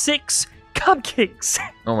 6 cupcakes.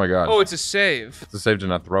 Oh my god. Oh, it's a save. It's a save to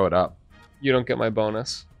not throw it up. You don't get my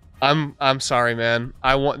bonus. I'm sorry, man.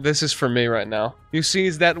 This is for me right now. You see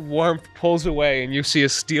as that warmth pulls away, and you see a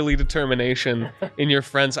steely determination in your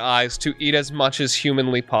friend's eyes to eat as much as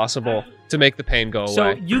humanly possible to make the pain go So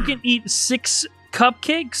away. you can eat 6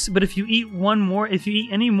 cupcakes, but if you eat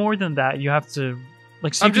any more than that, you have to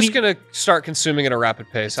like. So I'm just gonna start consuming at a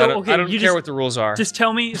rapid pace. I don't you care what the rules are. Just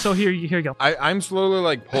tell me. So here you go. I'm slowly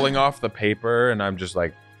like pulling off the paper, and I'm just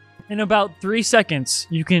like, In about 3 seconds,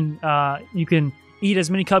 you can eat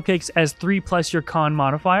as many cupcakes as 3 plus your con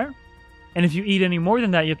modifier. And if you eat any more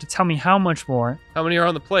than that, you have to tell me how much more. How many are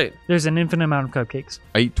on the plate? There's an infinite amount of cupcakes.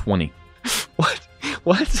 I eat 20.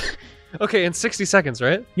 What? Okay, in 60 seconds,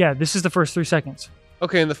 right? Yeah, this is the first 3 seconds.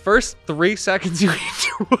 Okay, in the first 3 seconds, you eat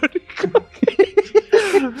 20 cupcakes.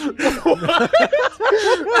 What?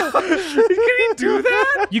 Can you do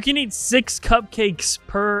that? You can eat 6 cupcakes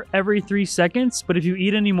per every 3 seconds, but if you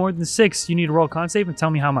eat any more than 6, you need to roll a con save and tell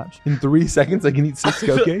me how much. In 3 seconds, I can eat 6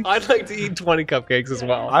 cupcakes? I'd like to eat 20 cupcakes as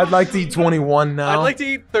well. I'd like to eat 21 now. I'd like to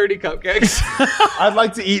eat 30 cupcakes. I'd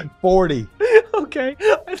like to eat 40. Okay,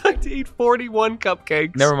 I'd like to eat 41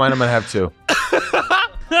 cupcakes. Never mind, I'm gonna have 2.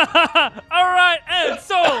 All right, and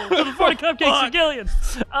so for the 40 cupcakes for Gillion.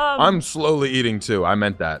 I'm slowly eating 2. I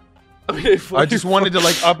meant that. Okay, I just wanted to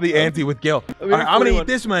like up the ante with Gil. I mean, All right, I'm gonna 41. eat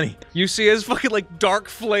this many. You see his fucking like dark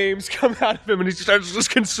flames come out of him, and he starts just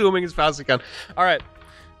consuming as fast as he can. All right,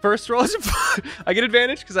 first roll is I get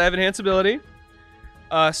advantage because I have enhanced ability.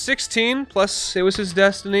 16 plus it was his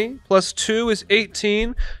destiny plus 2 is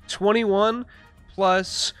 18. 21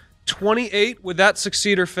 plus 28. Would that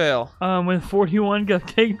succeed or fail? With 41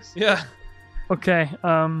 cupcakes. Yeah. Okay.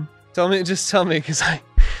 Just tell me, because I.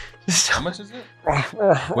 How much is it?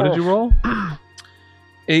 What did you roll?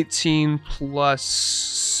 18 plus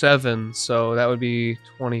 7, so that would be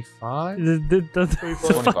 25.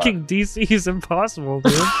 The fucking DC is impossible,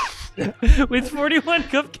 dude. With 41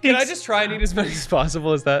 cupcakes. Can I just try and eat as many as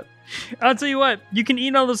possible as that? I'll tell you what. You can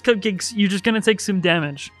eat all those cupcakes. You're just gonna take some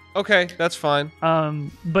damage. Okay, that's fine.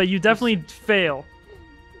 But you definitely fail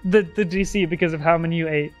the DC because of how many you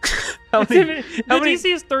ate. How many?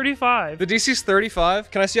 DC is 35. The DC is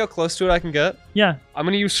 35. Can I see how close to it I can get? Yeah. I'm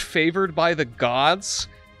gonna use favored by the gods.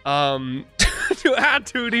 To add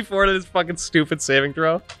 2d4 to this fucking stupid saving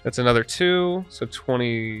throw. That's another 2, so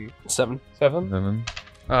 27.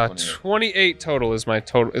 28 total is my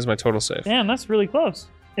total save. Damn, that's really close.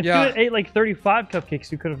 If you had ate like 35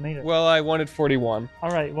 cupcakes, you could have made it. Well, I wanted 41. All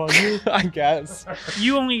right. Well, you I guess.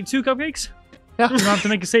 you only eat 2 cupcakes. You don't have to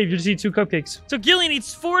make a save. You just eat 2 cupcakes. So Gillion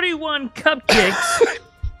eats 41 cupcakes,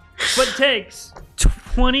 but takes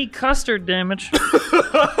 20 custard damage.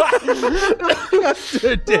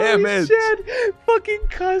 Custard damage. Shit. Fucking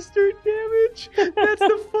custard damage. That's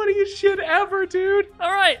the funniest shit ever, dude.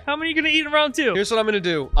 All right. How many are you gonna eat in round 2? Here's what I'm gonna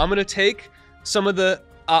do. I'm gonna take some of the.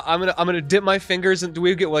 I'm gonna dip my fingers and do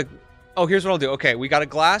we get like? Oh, here's what I'll do. Okay, we got a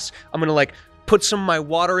glass. I'm gonna like put some of my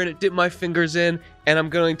water in it, dip my fingers in, and I'm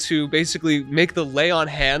going to basically make the lay on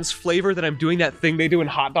hands flavor that I'm doing that thing they do in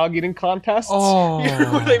hot dog eating contests. Oh. You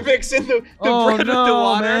know, where they mix in the bread with the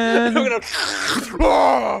water. Man. I'm gonna.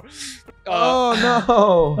 Oh no.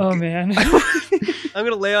 Oh man. I'm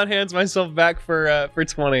gonna lay on hands myself back for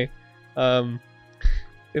 20.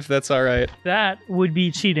 If that's all right. That would be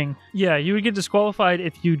cheating. Yeah, you would get disqualified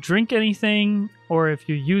if you drink anything or if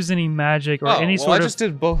you use any magic or any sort I of. just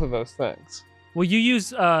did both of those things. Well, you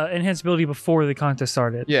used enhanced ability before the contest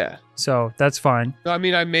started. Yeah. So that's fine. No, I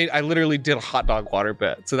mean, I literally did a hot dog water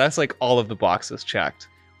bit, so that's like all of the boxes checked.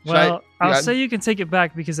 Should Well, I'll yeah. say you can take it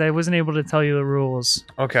back because I wasn't able to tell you the rules.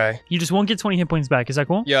 Okay. You just won't get 20 hit points back. Is that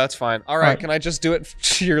cool? Yeah, that's fine. All right, can I just do it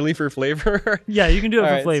purely for flavor? Yeah, you can do it All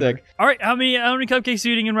for right, flavor. sick. All right, how many cupcakes are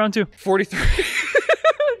you eating in round 2? 43.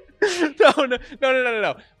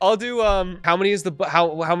 No. I'll do how many is the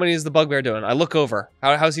bugbear doing? I look over.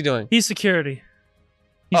 How's he doing? He's security.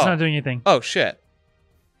 He's Oh. not doing anything. Oh shit.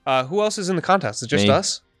 Who else is in the contest? Is it just Me.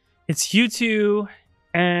 us? It's you two,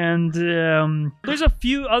 and there's a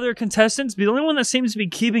few other contestants, but the only one that seems to be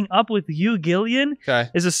keeping up with you, Gillion, Okay.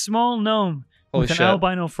 is a small gnome Holy with shit. an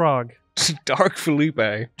albino frog. Dark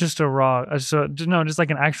Felipe. Just a raw, just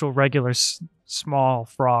like an actual regular small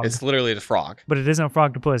frog. It's literally the frog. But it isn't a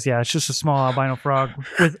frog to puss. Yeah, it's just a small albino frog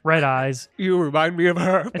with red eyes. You remind me of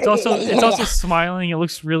her. It's also smiling. It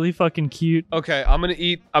looks really fucking cute. Okay, I'm gonna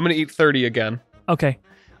eat 30 again. Okay,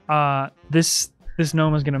 this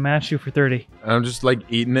gnome is gonna match you for 30. And I'm just like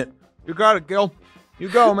eating it. You got it, Gil. You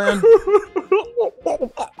go, man.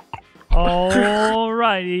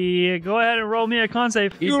 Alrighty, go ahead and roll me a con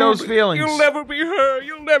save. Eat those feelings. You'll never be her.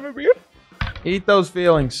 You'll never be her. Eat those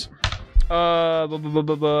feelings. 23.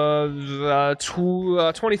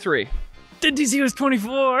 The DC was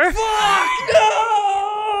 24. Fuck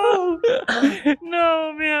no!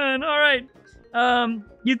 No, man. All right.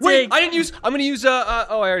 You take. Wait, I'm gonna use I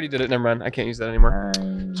already did it. Never mind. I can't use that anymore.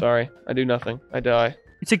 Sorry. I do nothing. I die.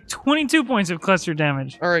 You take 22 points of cluster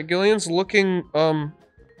damage. All right, Gillion's looking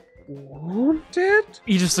wounded.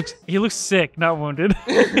 He looks sick, not wounded.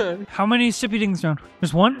 How many sippy dings down?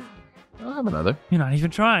 There's one? I'll have another. You're not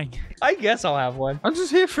even trying. I guess I'll have one. I'm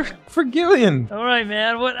just here for Gillion. All right,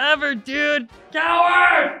 man. Whatever, dude.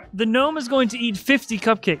 Coward! The gnome is going to eat 50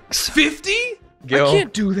 cupcakes. 50? Gil, I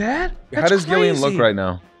can't do that. How That's does Gillion look crazy. right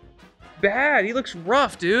now? bad. He looks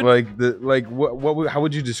rough, dude. How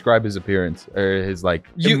would you describe his appearance or his like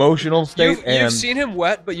emotional state? You've seen him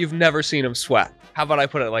wet, but you've never seen him sweat. How about I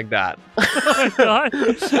put it like that? Oh my God.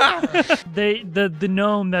 The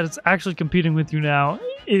gnome that is actually competing with you now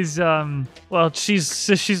is she's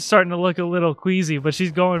starting to look a little queasy, but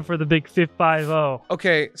she's going for the big 5-0.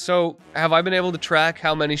 Okay, so have I been able to track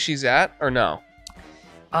how many she's at or no?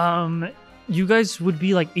 You guys would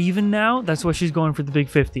be like even now. That's why she's going for the big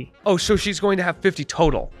 50. Oh, so she's going to have 50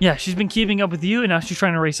 total. Yeah, she's been keeping up with you, and now she's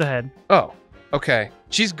trying to race ahead. Oh, okay.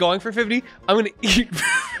 She's going for 50. I'm gonna eat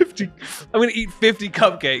 50. I'm gonna eat 50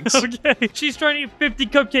 cupcakes. Okay. She's trying to eat 50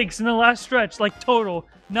 cupcakes in the last stretch, like total,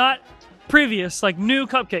 not previous, like new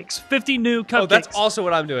cupcakes. 50 new cupcakes. Oh, that's also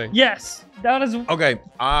what I'm doing. Yes, that is. Okay,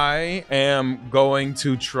 I am going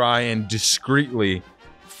to try and discreetly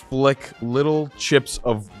flick little chips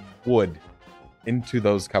of wood into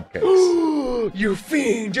those cupcakes. You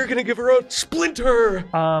fiend! You're gonna give her a splinter.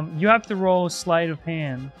 You have to roll sleight of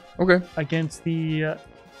hand. Okay. Against the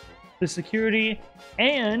security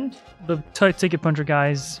and the ticket puncher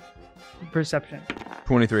guy's perception.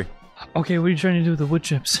 23. Okay, what are you trying to do with the wood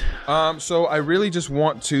chips? So I really just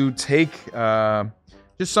want to take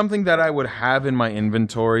just something that I would have in my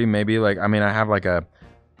inventory. Maybe I have like a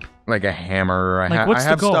hammer. What's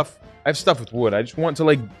the goal? I have stuff with wood. I just want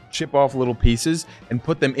to chip off little pieces and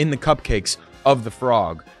put them in the cupcakes of the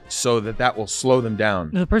frog so that will slow them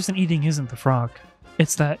down. The person eating isn't the frog.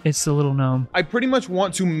 It's the little gnome. I pretty much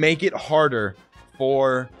want to make it harder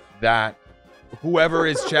for whoever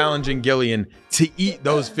is challenging Gillion to eat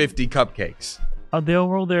those 50 cupcakes. They'll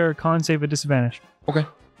roll their con save at disadvantage. Okay.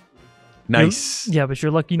 Nice. Yeah, but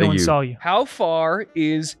you're lucky no one saw you. How far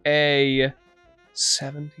is a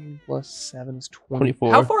 17 plus 7 is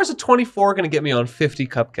 24. How far is a 24 going to get me on 50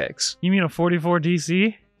 cupcakes? You mean a 44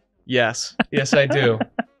 DC? Yes. Yes, I do.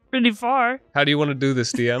 Pretty far. How do you want to do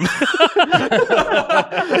this, DM?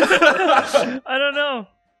 I don't know,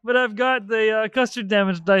 but I've got the custard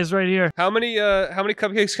damage dice right here. How many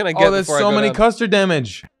cupcakes can I get? Oh, that's so many custard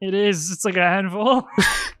damage. It is. It's like a handful.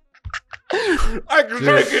 I can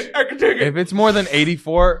take it. I can take it. If it's more than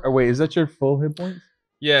 84, or wait, is that your full hit points?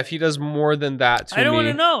 Yeah, if he does more than that to me. I don't want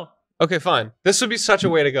to know. Okay, fine. This would be such a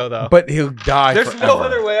way to go, though. But he'll die. There's forever. no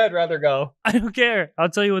other way I'd rather go. I don't care. I'll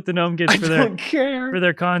tell you what the gnome gets for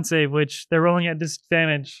their con save, which they're rolling at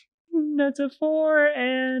disadvantage. That's a 4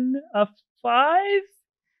 and a 5.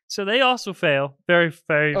 So they also fail. Very,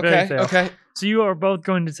 very, very fail. Okay. So you are both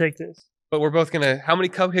going to take this. But we're both gonna. How many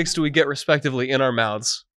cupcakes do we get respectively in our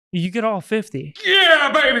mouths? You get all 50.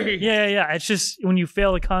 Yeah, baby. Yeah. It's just when you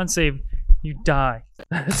fail a con save, you die.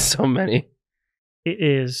 That's so many. It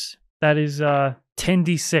is. That is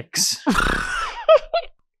 10d6.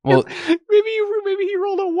 Well, maybe he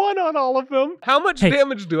rolled a 1 on all of them. How much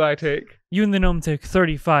damage do I take? You and the gnome take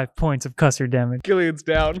 35 points of custard damage. Gillion's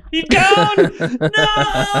down. He's down! No!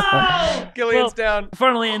 Gillion's down.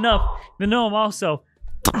 Funnily enough, the gnome also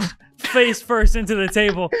face first into the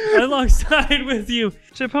table alongside with you.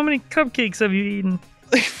 Chip, how many cupcakes have you eaten?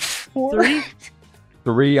 4. 3?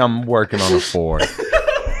 3, I'm working on a 4.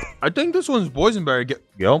 I think this one's boysenberry.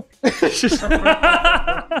 Gil?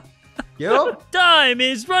 Gil? Time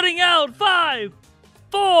is running out. 5,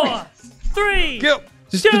 4, 3, Gil!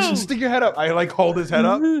 Just stick your head up. I hold his head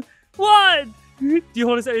up. 1. Do you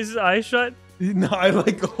hold his head? Is his eyes shut? No,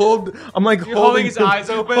 hold. I'm holding his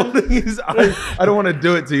eyes open. Holding his eyes. I don't want to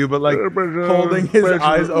do it to you, but holding his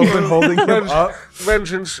eyes open, holding him up.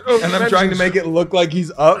 Vengeance. And I'm trying to make it look like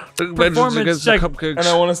he's up. Performance check. Cupcakes. And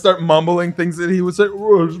I want to start mumbling things that he would say.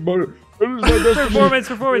 Performance.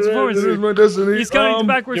 This is my destiny. He's counting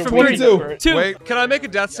backwards from 22. 2. Wait, Can I make a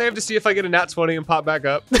death save to see if I get a nat 20 and pop back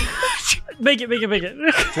up? Make it.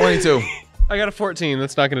 22. I got a 14.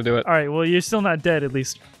 That's not going to do it. All right, well, you're still not dead, at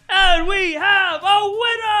least. And we have a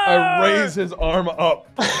winner! I raise his arm up.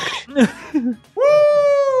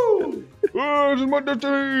 Woo! Oh, this is my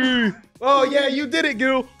destiny. Oh, yeah, you did it,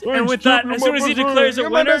 Gil. And with that, as soon as he declares a You're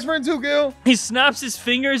my winner, best friend too, Gil. he snaps his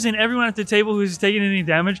fingers, and everyone at the table who's taking any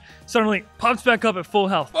damage suddenly pops back up at full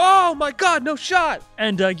health. Oh my god, no shot!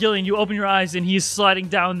 And Gillion, you open your eyes, and he's sliding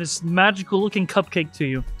down this magical-looking cupcake to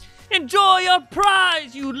you. Enjoy your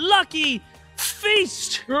prize, you lucky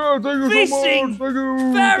feast! Yeah, thank you Feasting so much. Thank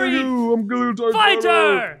you. fairy Thank you. I'm Gillion Tidestrider.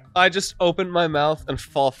 Fighter! I just opened my mouth and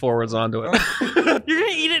fall forwards onto it. You're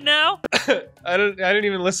gonna eat it now? I didn't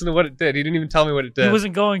even listen to what it did. He didn't even tell me what it did. He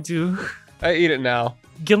wasn't going to. I eat it now.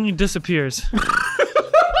 Gillion disappears.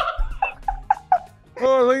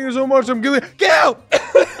 Oh, thank you so much. I'm Gillion. Gil!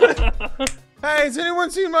 Hey, has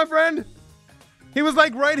anyone seen my friend? He was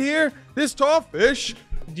right here, this tall fish.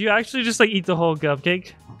 Do you actually just eat the whole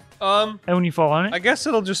cupcake? And when you fall on it, I guess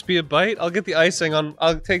it'll just be a bite. I'll get the icing on.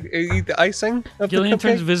 I'll eat the icing. Of Gillion the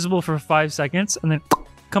turns cupcake. visible for 5 seconds and then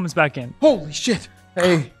comes back in. Holy shit!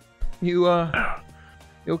 Hey, you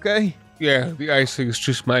okay? Yeah, the icing is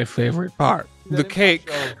just my favorite part. The cake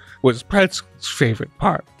was Pretzel's favorite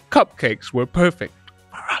part. Cupcakes were perfect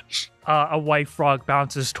for us. A white frog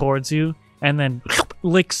bounces towards you and then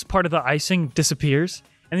licks part of the icing, disappears.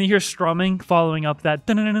 And then you hear strumming following up that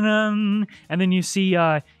dun-dun-dun-dun, and then you see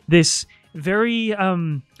this very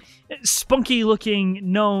spunky looking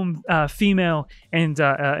gnome female and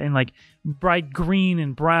in like bright green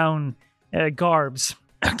and brown garbs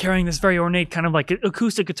carrying this very ornate kind of like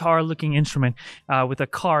acoustic guitar looking instrument with a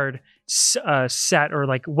card sat or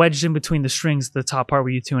like wedged in between the strings, the top part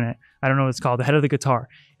where you tune it. I don't know what it's called, the head of the guitar.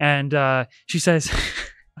 And she says,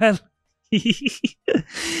 well,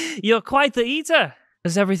 you're quite the eater.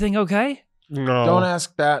 Is everything okay? No. Don't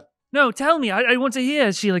ask that. No, tell me. I want to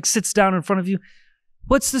hear. She like sits down in front of you.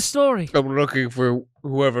 What's the story? I'm looking for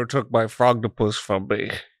whoever took my frogtopus from me.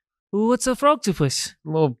 What's a frogtopus?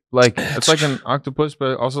 Well, like it's like an octopus,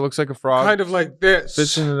 but it also looks like a frog. Kind of like this.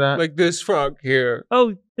 Fits into that. Like this frog here.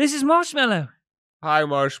 Oh, this is Marshmallow. Hi,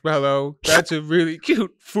 Marshmallow. That's a really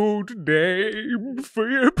cute food name for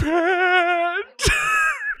your pet.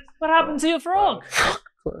 What happened to your frog?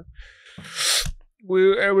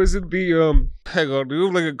 I was in the, hang on, do you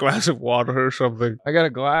have like a glass of water or something? I got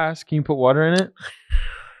a glass. Can you put water in it?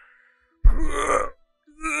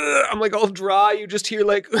 I'm like all dry, you just hear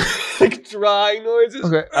like, like dry noises.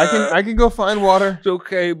 Okay, I can go find water. It's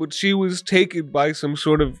okay, but she was taken by some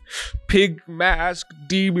sort of pig masked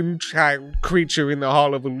demon child creature in the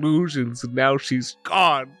Hall of Illusions, and now she's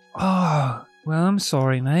gone. Oh, well, I'm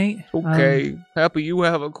sorry, mate. Okay, Happy, you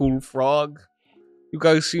have a cool frog. You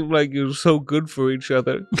guys seem like you're so good for each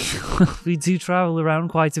other. We do travel around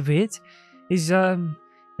quite a bit. Is there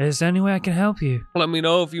any way I can help you? Let me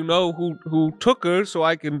know if you know who took her, so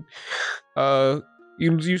I can.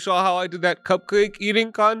 You saw how I did that cupcake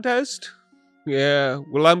eating contest? Yeah.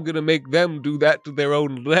 Well, I'm gonna make them do that to their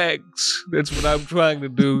own legs. That's what I'm trying to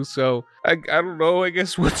do. So I don't know. I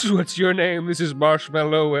guess what's your name? This is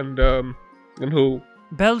Marshmallow and who?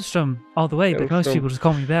 Bellstrom, all the way, but most Bellstrom. people just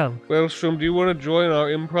call me Bell. Wellstrom, do you want to join our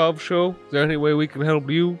improv show? Is there any way we can help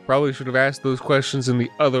you? Probably should have asked those questions in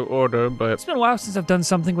the other order, but It's been a while since I've done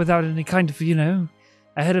something without any kind of,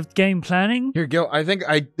 ahead of game planning. Here, Gil. I think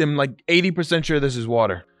I am like 80% sure this is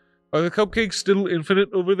water. are the cupcakes still infinite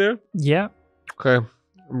over there? Yeah. Okay.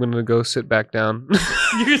 I'm gonna go sit back down.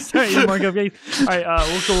 You can start eating more cupcakes. All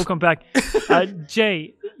right, we'll come back.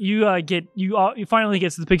 Jay, you finally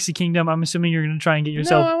get to the Pixie Kingdom. I'm assuming you're gonna try and get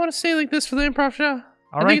yourself. No, I want to say like this for the improv show.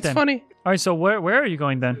 All I right think it's then. funny. All right, so where are you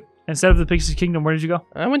going then? Instead of the Pixie Kingdom, where did you go?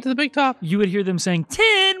 I went to the big top. You would hear them saying,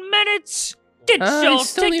 10 minutes! Get I your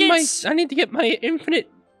still need tickets! I need to get my infinite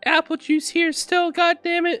apple juice here still, god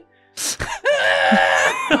damn it.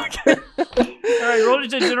 Okay. All right, roll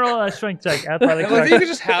just a general strength check. Athletic I think you check. could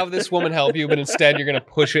just have this woman help you, but instead you're gonna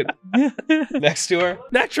push it next to her.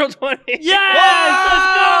 Natural 20.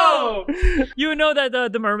 Yes! Let's go! You know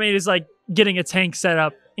that the mermaid is like getting a tank set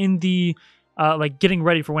up in the like getting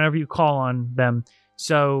ready for whenever you call on them.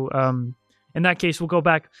 So in that case, we'll go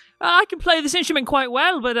back. I can play this instrument quite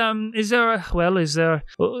well, but is that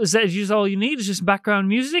just all you need? Is just background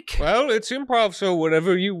music? Well, it's improv, so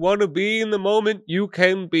whatever you want to be in the moment, you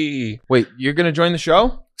can be. Wait, you're gonna join the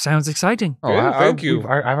show? Sounds exciting. Yeah, thank you.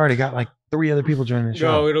 I've already got like 3 other people joining the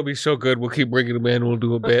show. No, it'll be so good. We'll keep bringing them in. We'll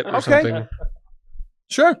do a bit or Okay. something.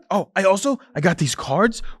 Sure. Oh, I got these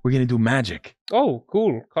cards. We're gonna do magic. Oh,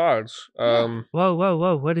 cool. Cards.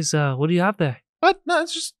 Whoa! What do you have there? What? No,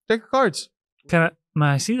 it's just deck of cards. May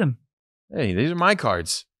I see them? Hey, these are my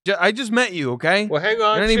cards. I just met you, okay? Well, hang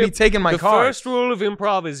on. You don't need to be Chip. taking my the cards. first rule of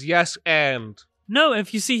improv is yes and. No,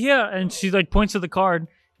 if you see here, and she like points to the card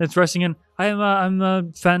that's resting in. I'm a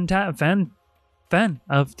fan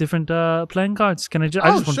of different playing cards. Can I just?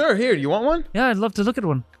 Oh, sure. Here, you want one? Yeah, I'd love to look at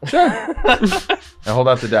one. Sure. Now hold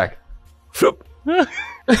out the deck.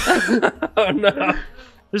 Oh no.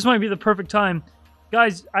 This might be the perfect time.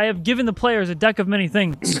 Guys, I have given the players a deck of many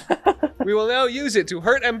things. We will now use it to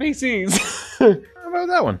hurt NPCs. How about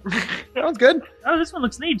that one? Sounds good. Oh, this one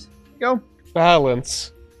looks neat. Go.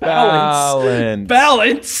 Balance. Balance.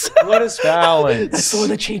 Balance. What is Balance. That's the one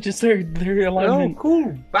that changes their Oh, alignment.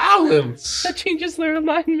 cool. Balance. That changes their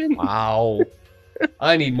alignment. Wow.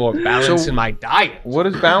 I need more balance So- in my diet. What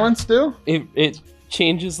does balance do? It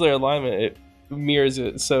changes their alignment. It mirrors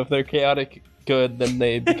it. So if they're chaotic good, then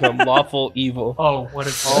they become lawful evil. Oh, what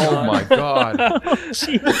is Oh my god.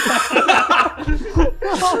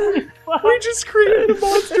 We just created a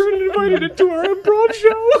monster and invited it to our improv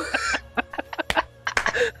show.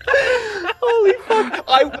 Holy fuck!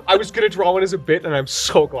 I was gonna draw one as a bit, and I'm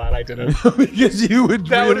so glad I didn't. Because you would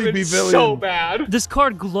That would really have be been villain. so bad. This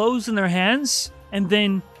card glows in their hands and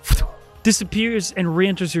then disappears and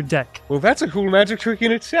re-enters your deck. Well, that's a cool magic trick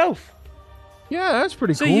in itself. Yeah, that's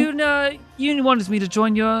pretty So cool. you wanted me to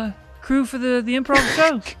join your crew for the improv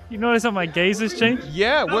show? You notice how my gaze has changed?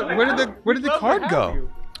 Yeah, where did the card go?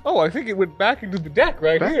 Oh, I think it went back into the deck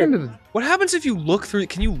right Back here. into the- What happens if you look through?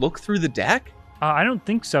 Can you look through the deck? I don't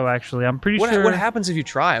think so, actually. I'm pretty sure. What happens if you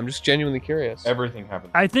try? I'm just genuinely curious. Everything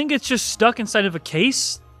happens. I think it's just stuck inside of a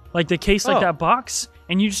case, like the case, like Oh. that box,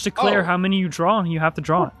 and you just declare Oh. how many you draw, and you have to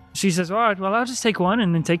draw it. She says, "All right, well, I'll just take one,"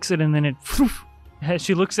 and then takes it, and then it.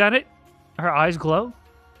 She looks at it, her eyes glow,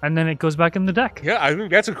 and then it goes back in the deck. Yeah, I think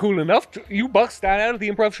that's a cool enough. You bust that out at the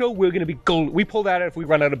improv show, we're gonna be gold. We pull that out if we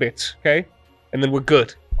run out of bits, okay? And then we're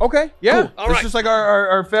good. Okay, yeah. Cool, all It's right. just like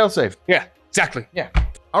our failsafe. Yeah, exactly.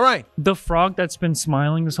 All right. The frog that's been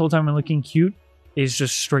smiling this whole time and looking cute is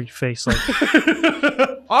just straight face, like.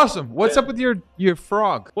 Awesome. What's up with your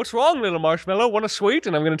frog? What's wrong, little marshmallow? Want a sweet?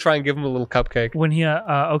 And I'm gonna try and give him a little cupcake. When he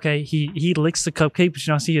licks the cupcake, but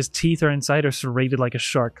you now see his teeth are inside are serrated like a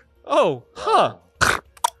shark. Oh, huh.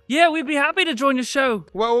 Yeah, we'd be happy to join the show.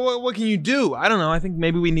 What can you do? I don't know. I think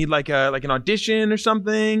maybe we need like an audition or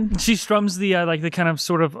something. She strums the like the kind of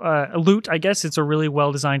sort of lute. I guess it's a really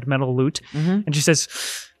well designed metal lute, Mm-hmm. and she says,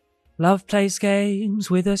 "Love plays games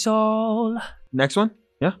with us all. Next one.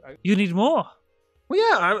 Yeah. You need more. Well,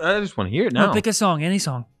 yeah. I just want to hear it No, now. pick a song, any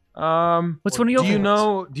song. What's one of your Do you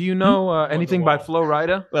favorites? know anything by Flo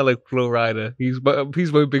Rida? I like Flo Rida.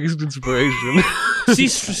 He's my biggest inspiration. she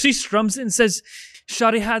strums it and says,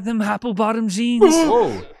 "Shawty had them apple bottom jeans.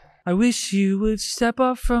 Whoa. I wish you would step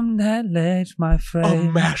up from that ledge, my A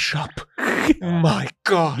friend." mashup. My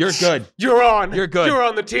God. You're good. You're on. You're good. You're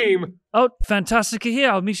on the team. Oh, fantastic!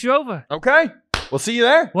 Here, I'll meet you over. Okay. We'll see you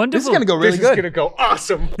there. This is Wonderful. gonna go really This good. is gonna go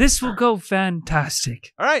awesome. This will go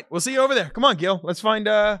fantastic. All right. We'll see you over there. Come on, Gil. Let's find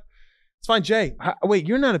Jay. Wait,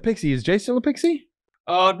 you're not a pixie. Is Jay still a pixie?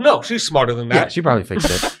 No, she's smarter than Yeah, that. she probably fixed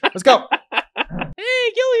it. Let's go.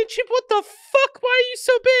 Hey, Gillion, Chip, what the fuck? Why are you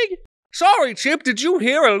so big? Sorry, Chip. Did you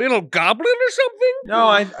hear a little goblin or something? No,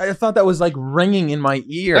 I thought that was like ringing in my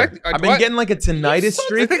ear. I've been what? getting like a tinnitus I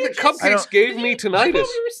streak. think the cupcakes gave me tinnitus.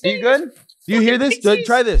 Are you good? Do you hear this?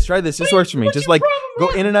 Try this. Try this. This works for me. Just like go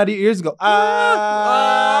in and out of your ears. Go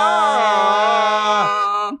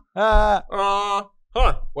Huh.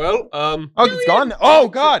 Well, Oh, it's gone. Oh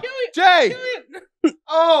God, Jay.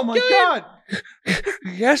 Oh my God.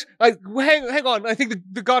 yes. Hang on. I think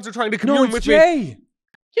the gods are trying to No, commune it's with Jay. me.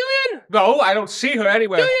 No, I don't see her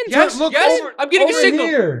anywhere. Gillian, yes, Look yes. over. I'm getting a over signal.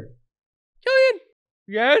 here. Gillian,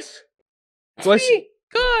 Yes. it's me.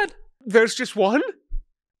 God. There's just one.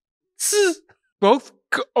 Both.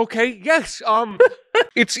 Okay. Yes.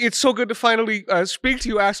 It's so good to finally speak to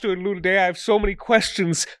you, Aster and Lunaday. I have so many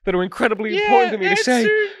questions that are incredibly important to me to say.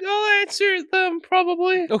 I'll answer them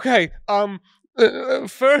probably. Okay.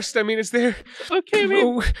 First, I mean, is there? Okay,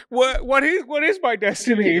 man. What is my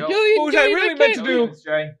destiny? Gillian, What was I Gillian, really meant to do?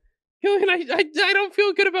 Gillian, I don't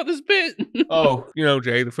feel good about this bit. Oh,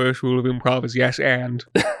 Jay, the first rule of improv is yes and.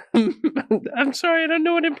 I'm sorry, I don't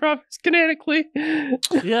know what improv is canonically.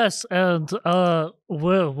 Yes, and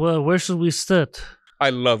where should we sit, I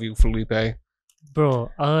love you, Felipe. bro?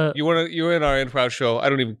 You're in our improv show. I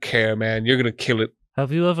don't even care, man. You're gonna kill it.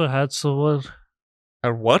 Have you ever had someone?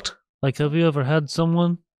 What? Like, have you ever had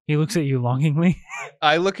someone? He looks at you longingly.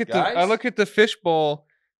 I look at the fishbowl,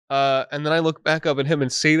 and then I look back up at him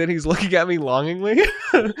and see that he's looking at me longingly.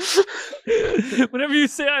 Whenever you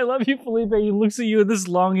say "I love you, Felipe," he looks at you with this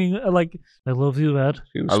longing, like, "I love you, Ed."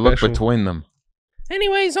 I look between them.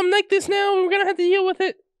 Anyways, I'm like this now. We're gonna have to deal with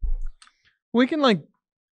it. We can like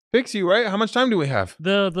fix you, right? How much time do we have?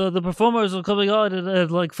 The performers are coming on in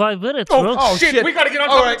like 5 minutes. Oh, bro. oh, shit, shit. We gotta get on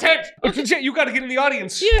All top of the tent. Shit, you gotta get in the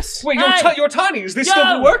audience. Yes. Wait, Hey. you're tiny. Is this Yo. still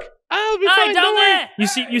gonna work? I'll be Hey, fine. down Don't worry.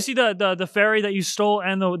 there! You see the fairy that you stole,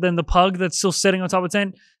 and then the pug that's still sitting on top of the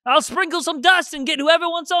tent. I'll sprinkle some dust and get whoever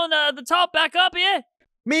wants on the top back up here.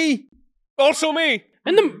 Me. Also me.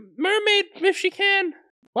 And the mermaid, if she can.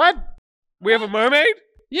 What? We have a mermaid?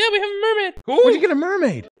 Yeah, we have a mermaid. Cool. Where'd you get a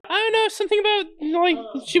mermaid? I don't know, something about, like,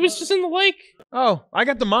 she was just in the lake. Oh, I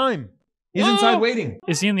got the mime. He's inside waiting.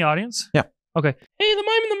 Is he in the audience? Yeah. Okay. Hey, the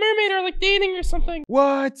mime and the mermaid are, like, dating or something.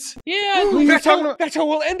 What? Yeah. Who are you That's talking how, about? that's how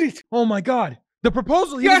we'll end it. Oh my God. The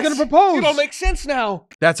proposal. He was going to propose. You don't make sense now.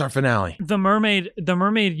 That's our finale. The mermaid,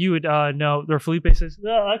 you would know, or Felipe says,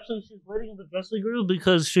 no, actually, she's waiting in the dressing room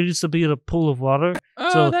because she needs to be in a pool of water.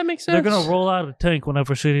 Oh, so that makes sense. they're going to roll out a tank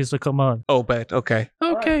whenever she needs to come on. Oh, bet. Okay.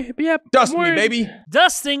 Okay, yeah. Dust me, baby.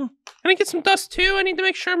 Dusting! I need to get some dust too. I need to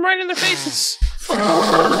make sure I'm right in their faces.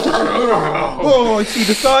 Oh, I see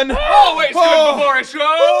the sun. Always good before a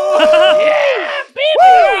show. Yeah,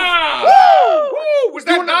 baby! Woo! Was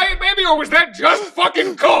that diet, baby, or was that just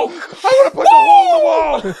fucking Coke? I want to punch a hole in the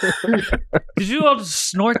wall. Did you all just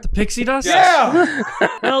snort the pixie dust? Yeah.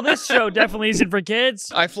 Well, this show definitely isn't for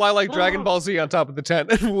kids. I fly like Dragon Ball Z on top of the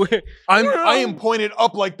tent. I am pointed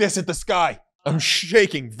up like this at the sky. I'm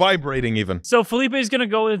shaking, vibrating even. So Felipe is gonna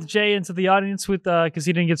go with Jay into the audience with because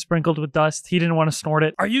he didn't get sprinkled with dust. He didn't want to snort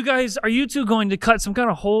it. Are you two going to cut some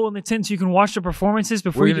kind of hole in the tent so you can watch the performances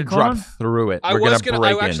before We're you gonna get drop on? through it. I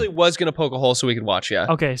actually was gonna poke a hole so we could watch. Yeah.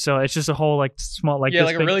 Okay, so it's just a hole like small, like Yeah, this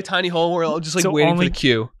like big. a really tiny hole where I'm just like So waiting only- for the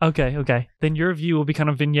cue. Okay. Then your view will be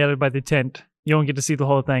kind of vignetted by the tent. You won't get to see the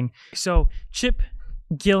whole thing. So Chip,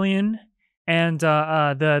 Gillion, and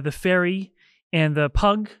the fairy and the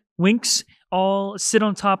pug Winks all sit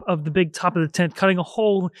on top of the big top of the tent, cutting a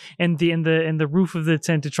hole in the roof of the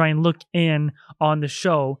tent to try and look in on the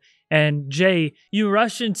show. And Jay, you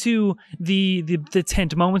rush into the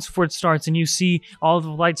tent moments before it starts, and you see all the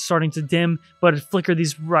lights starting to dim, but it flicker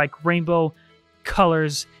these like rainbow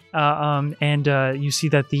colors. And you see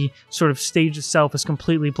that the sort of stage itself is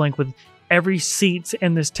completely blank, with every seat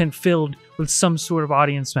in this tent filled with some sort of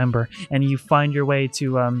audience member. And you find your way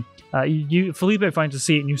to Felipe finds a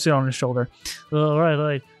seat and you sit on his shoulder. All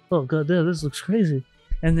right. Oh god, this looks crazy.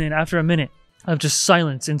 And then after a minute of just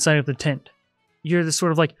silence inside of the tent, you hear this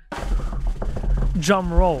sort of like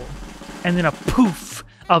drum roll, and then a poof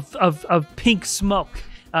of pink smoke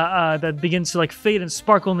that begins to like fade and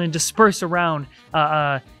sparkle and then disperse around,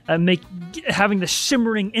 having the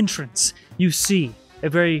shimmering entrance. You see a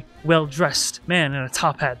very well-dressed man in a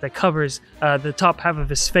top hat that covers the top half of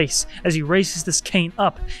his face as he raises this cane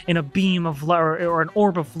up in a beam of light, or an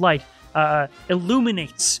orb of light,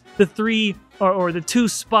 illuminates the three or the two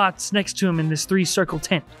spots next to him in this three-circle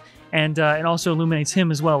tent, and it also illuminates him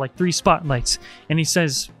as well, like three spotlights. And he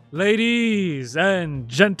says, "Ladies and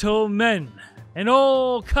gentlemen, and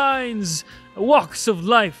all kinds, walks of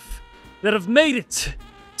life that have made it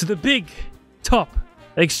to the big top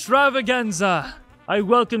extravaganza, I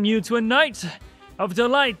welcome you to a night of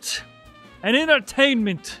delight and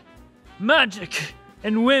entertainment, magic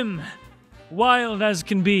and whim, wild as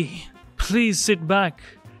can be. Please sit back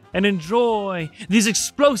and enjoy these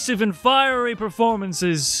explosive and fiery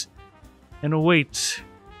performances, and await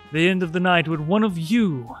the end of the night when one of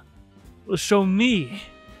you will show me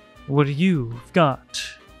what you've got.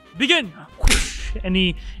 Begin!" And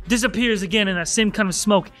he disappears again in that same kind of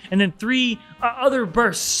smoke, and then three other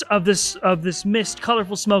bursts of this mist,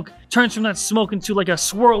 colorful smoke, turns from that smoke into like a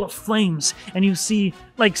swirl of flames, and you see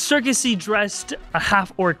like circusy dressed a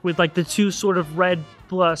half orc with like the two sort of red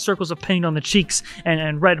circles of paint on the cheeks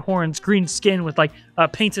and red horns, green skin with like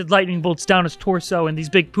painted lightning bolts down his torso and these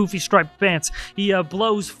big poofy striped pants. He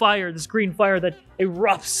blows fire, this green fire that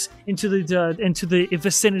erupts into the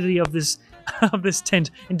vicinity of this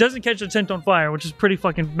tent and doesn't catch the tent on fire, which is pretty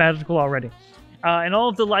fucking magical already. And all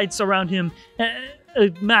of the lights around him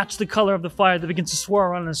match the color of the fire that begins to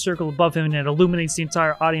swirl around in a circle above him, and it illuminates the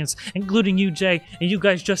entire audience, including you, Jay. And you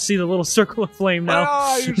guys just see the little circle of flame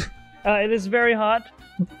now. It is very hot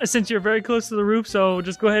since you're very close to the roof, so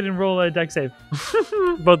just go ahead and roll a deck save.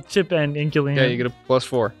 Both Chip and Gillion. Yeah, you get a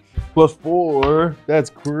 +4. +4.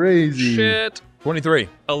 That's crazy. Shit. 23.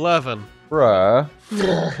 11. Bruh.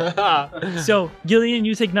 So, Gillion,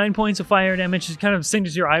 you take 9 points of fire damage. It kind of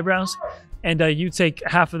singed your eyebrows. And you take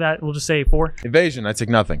half of that. We'll just say 4. Evasion, I take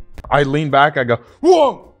nothing. I lean back, I go,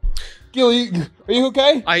 whoa! Gilly, are you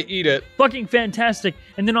okay? I eat it. Fucking fantastic.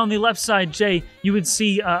 And then on the left side, Jay, you would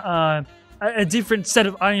see a different set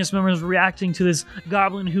of audience members reacting to this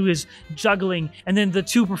goblin who is juggling. And then the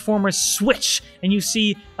two performers switch. And you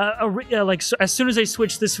see, as soon as they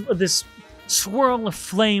switch, this swirl of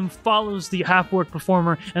flame follows the half-orc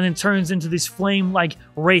performer and then turns into these flame-like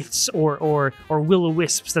wraiths or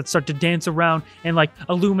will-o-wisps that start to dance around and like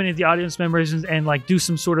illuminate the audience members and like do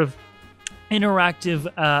some sort of interactive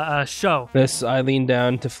show. I lean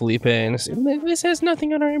down to Felipe and say, "This has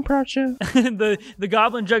nothing on our improv show." the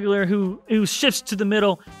goblin juggler who shifts to the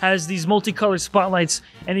middle has these multicolored spotlights,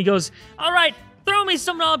 and he goes, "All right, throw me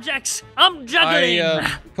some objects. I'm juggling."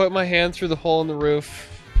 I put my hand through the hole in the roof,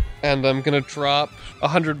 and I'm gonna drop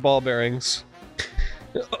 100 ball bearings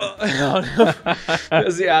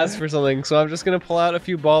Because he asked for something, so I'm just gonna pull out a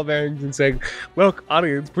few ball bearings and say, "Look,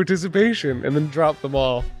 audience participation," and then drop them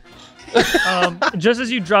all. Just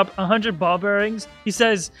as you drop 100 ball bearings, he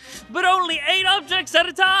says, "But only 8 objects at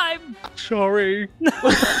a time." Sorry.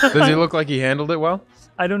 Does he look like he handled it well?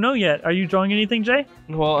 I don't know yet. Are you drawing anything, Jay?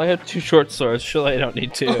 Well, I have 2 short swords. Surely I don't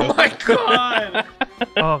need 2. Oh my god.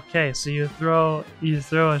 Okay, so you throw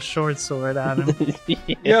a short sword at him.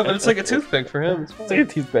 Yeah, but it's like a toothpick for him. It's like a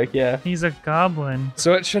toothpick, yeah. He's a goblin.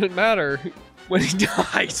 So it shouldn't matter when he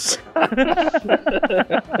dies.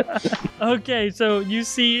 Okay, so you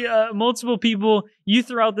see multiple people. You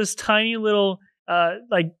throw out this tiny little,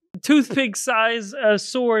 like toothpick size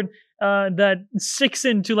sword that sticks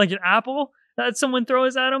into like an apple that someone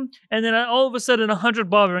throws at him, and then all of a sudden 100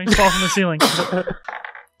 ball bearings fall from the ceiling.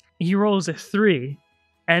 He rolls a 3,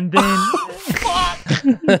 and then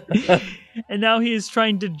and now he is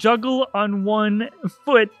trying to juggle on one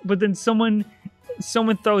foot, but then someone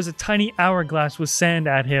throws a tiny hourglass with sand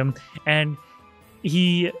at him, and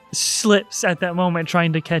he slips at that moment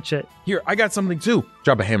trying to catch it. Here, I got something too.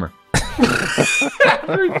 Drop a hammer.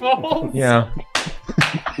 Three falls. Yeah.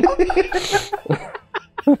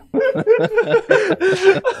 I'm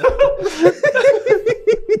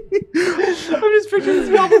just picturing this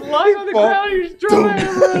goblin lying on the ground. You just throw a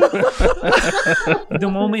hammer.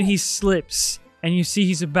 The moment he slips and you see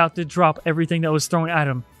he's about to drop everything that was thrown at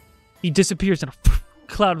him, he disappears in a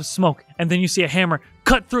cloud of smoke, and then you see a hammer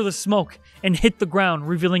cut through the smoke and hit the ground,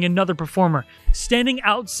 revealing another performer standing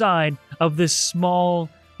outside of this small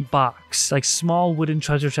box, like small wooden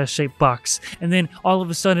treasure chest shaped box. And then all of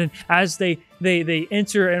a sudden, as they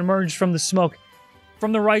enter and emerge from the smoke,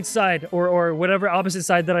 from the right side or whatever opposite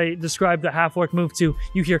side that I described the half-orc move to,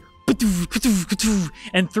 you hear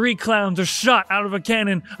and 3 clowns are shot out of a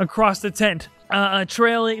cannon across the tent,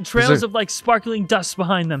 trails of like sparkling dust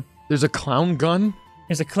behind them. There's a clown gun?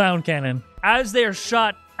 There's a clown cannon. As they are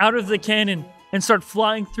shot out of the cannon and start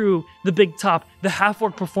flying through the big top, the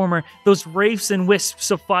half-orc performer, those wraiths and wisps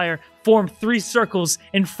of fire, form 3 circles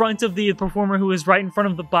in front of the performer who is right in front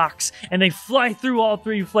of the box, and they fly through all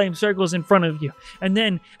 3 flame circles in front of you. And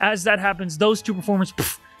then, as that happens, those 2 performers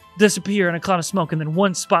disappear in a cloud of smoke, and then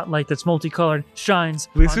one spotlight that's multicolored shines.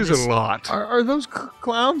 This is a lot. Are those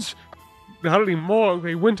clowns? Not anymore.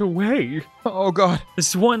 They went away. Oh, God.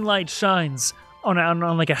 This one light shines on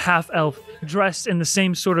like a half-elf dressed in the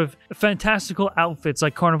same sort of fantastical outfits,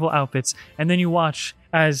 like carnival outfits. And then you watch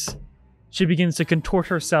as she begins to contort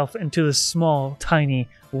herself into this small, tiny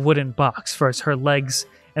wooden box. First, her legs,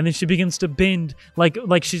 and then she begins to bend like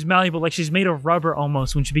she's malleable, like she's made of rubber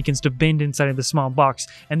almost when she begins to bend inside of the small box.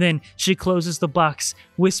 And then she closes the box,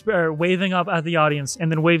 waving up at the audience,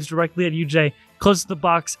 and then waves directly at you, Jay. Closes the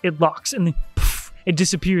box, it locks, and then it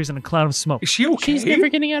disappears in a cloud of smoke. Is she okay? She's never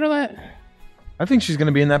getting out of that. I think she's going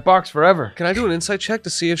to be in that box forever. Can I do an insight check to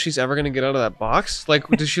see if she's ever going to get out of that box? Like,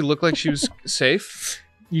 does she look like she was safe?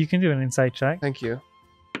 You can do an insight check. Thank you.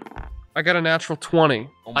 I got a natural 20.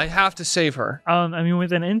 I have to save her. I mean,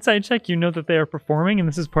 with an insight check, you know that they are performing, and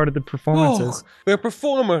this is part of the performances. Oh, they're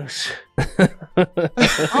performers.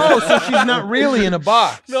 Oh, so she's not really in a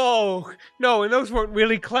box. No, and those weren't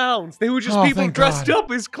really clowns. They were just people thank dressed God.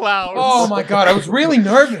 up as clowns. Oh, my God. I was really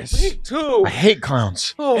nervous. Me too. I hate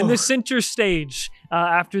clowns. Oh. In the center stage,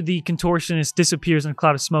 after the contortionist disappears in a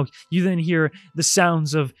cloud of smoke, you then hear the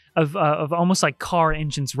sounds of almost like car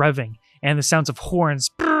engines revving, and the sounds of horns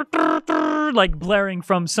like blaring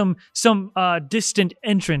from some distant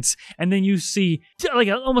entrance. And then you see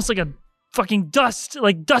almost like a fucking dust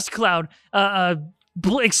cloud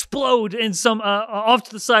explode in some off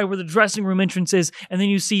to the side where the dressing room entrance is. And then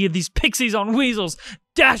you see these pixies on weasels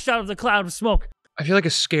dash out of the cloud of smoke. I feel like a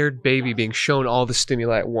scared baby being shown all the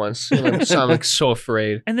stimuli at once. And I'm like so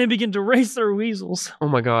afraid. And they begin to race their weasels. Oh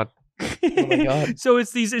my God. Oh my God. So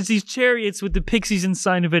it's these chariots with the pixies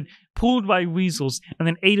inside of it, pulled by weasels, and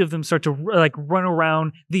then 8 of them start to run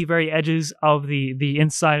around the very edges of the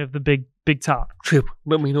inside of the big top. Chip,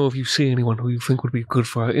 let me know if you see anyone who you think would be good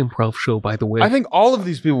for our improv show, by the way. I think all of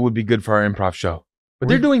these people would be good for our improv show. But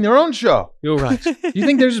they're doing their own show. You're right. You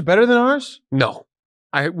think theirs is better than ours? No.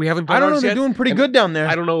 We haven't done I don't know. ours They're yet, doing pretty and good down there.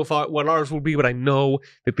 I don't know what ours will be, but I know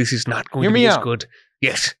that this is not going Hear to me be out. as good.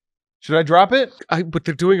 Yes. Should I drop it? But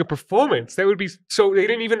they're doing a performance. That would be so. They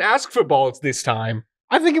didn't even ask for balls this time.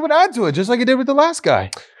 I think it would add to it, just like it did with the last guy.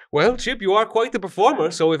 Well, Chip, you are quite the performer.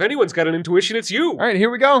 So if anyone's got an intuition, it's you. All right, here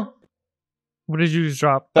we go. What did you just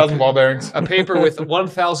drop? 1,000 ball bearings. A paper with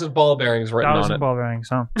 1,000 ball bearings written 1,000 on it. ball bearings,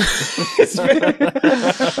 huh?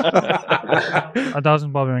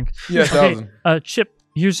 1,000 ball bearings. Yeah, Okay, 1,000. Chip,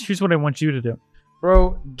 here's what I want you to do.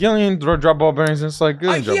 Bro, Gillion drop ball bearings. It's like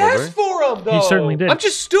good. He asked for them, though. He certainly did. I'm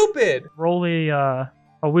just stupid. Roll a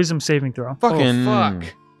wisdom saving throw. Fucking Oh,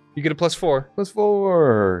 fuck. You get a +4.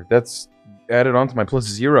 +4. That's added on to my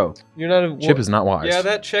 +0. You're not a... Chip is not wise. Yeah,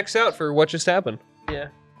 that checks out for what just happened. Yeah.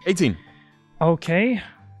 18. Okay.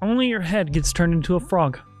 Only your head gets turned into a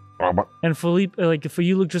frog. And Felipe, like, if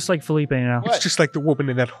you look just like Felipe now. It's just like the woman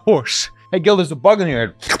in that horse. Hey, Gil, there's a bug in your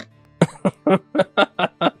head.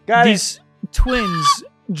 Got These twins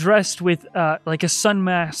dressed with like a sun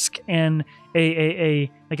mask and a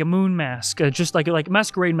moon mask, just like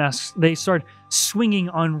masquerade masks. They start swinging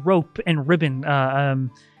on rope and ribbon,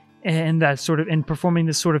 and that sort of, and performing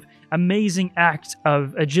this sort of amazing act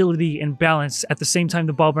of agility and balance. At the same time,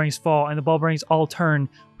 the ball bearings fall, and the ball bearings all turn.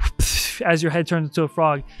 As your head turns into a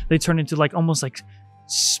frog, they turn into like almost like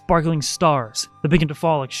sparkling stars. They begin to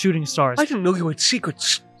fall like shooting stars. I didn't know you had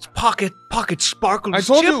secret pocket sparkles. I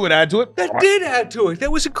told Chip. you it would add to it. That did add to it.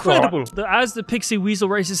 That was incredible. As the Pixie Weasel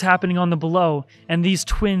race is happening on the below, and these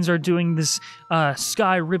twins are doing this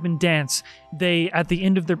sky ribbon dance, they, at the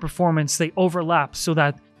end of their performance, they overlap so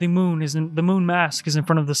that the moon mask is in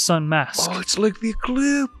front of the sun mask. Oh, it's like the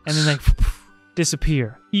eclipse. And then they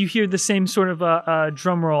disappear. You hear the same sort of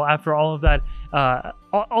drum roll after all of that.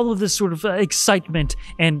 All of this sort of excitement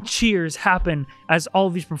and cheers happen as all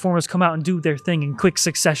of these performers come out and do their thing in quick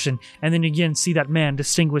succession. And then again, see that man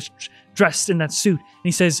distinguished, dressed in that suit. And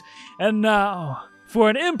he says, "And now, for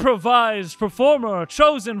an improvised performer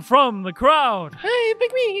chosen from the crowd." Hey,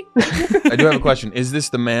 pick me. I do have a question. Is this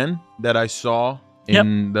the man that I saw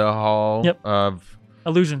in the hall of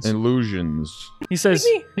Illusions. illusions? He says,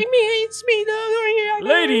 Pick me, it's me. No,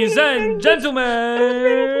 "Ladies and gentlemen,"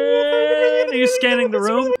 he's scanning the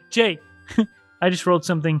room. Jay, I just rolled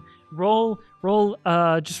something.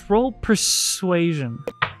 Just roll persuasion.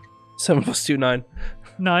 7 + 2, 9.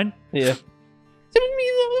 9. Yeah.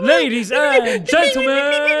 Ladies and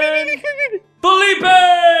gentlemen, Felipe!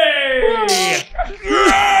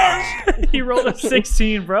 He rolled a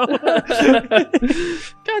 16, bro. God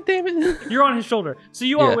damn it. You're on his shoulder. So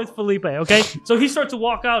you are with Felipe, okay? So he starts to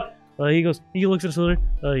walk out. He looks at his shoulder.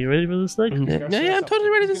 You ready for this thing? Yeah, I'm totally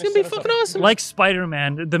ready. This is gonna be fucking awesome. Like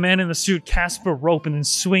Spider-Man, the man in the suit casts a rope and then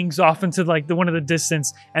swings off into like the one of the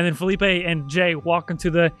distance. And then Felipe and Jay walk into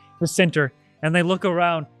the center. And they look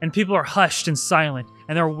around, and people are hushed and silent,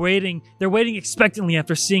 and they're waiting expectantly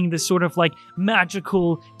after seeing this sort of like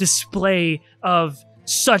magical display of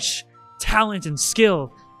such talent and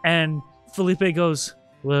skill. And Felipe goes,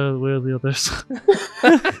 "Where are the others?"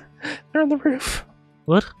 They're on the roof.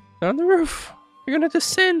 What? They're on the roof. You're gonna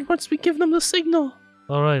descend once we give them the signal.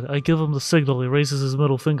 All right, I give him the signal. He raises his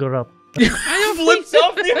middle finger up. Flips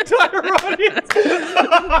off the entire audience.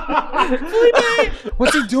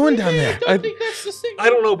 What's he doing down there? I think that's the signal. I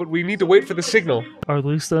don't know, but we need to wait for the signal. Are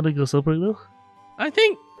they standing us up right now? I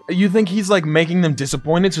think. You think he's like making them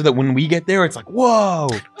disappointed so that when we get there, it's like, whoa.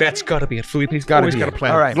 That's gotta be it. Felipe's Gotta always be got a it.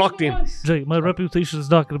 plan. All right. Locked in. Jay, my reputation is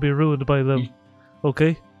not going to be ruined by them.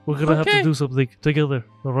 Okay? We're going to have to do something together,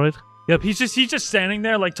 all right? Yep, he's just standing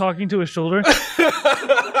there, like, talking to his shoulder. Okay,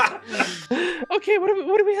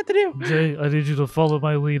 what do we have to do? Jay, I need you to follow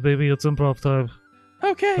my lead, baby. It's improv time.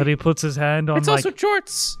 Okay. And he puts his hand on, It's like... also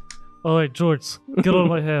jorts. All right, George, get on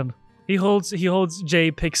my hand. He holds Jay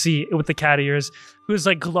Pixie with the cat ears, who's,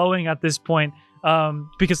 like, glowing at this point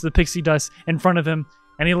because of the pixie dust in front of him.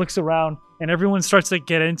 And he looks around, and everyone starts to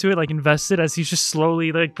get into it, like, invested, as he's just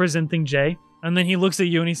slowly, like, presenting Jay. And then he looks at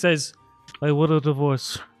you and he says, "I want a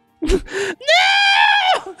divorce." No!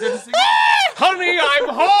 Honey, I'm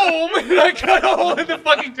home! And I cut a hole in the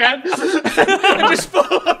fucking tent and just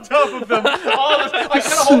fall on top of them. All of us. I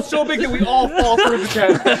cut a hole so big that we all fall through the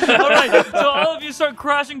tent. All right, so all of you start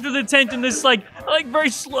crashing through the tent in this like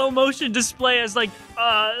very slow motion display as like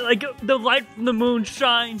the light from the moon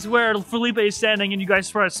shines where Felipe is standing, and you guys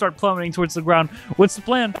start plummeting towards the ground. What's the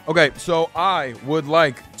plan? Okay, so I would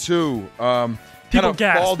like to kind People of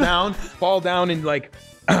gasp. fall down and like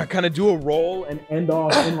kind of do a roll and end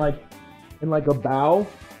off in like a bow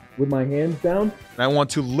with my hands down. And I want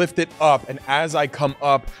to lift it up, and as I come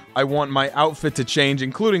up, I want my outfit to change,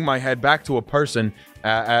 including my head, back to a person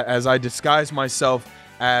as I disguise myself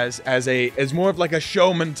as more of like a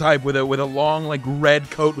showman type with a long like red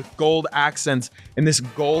coat with gold accents and this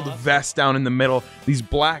gold vest down in the middle, these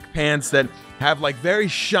black pants that have like very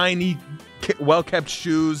shiny well-kept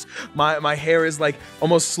shoes. My hair is like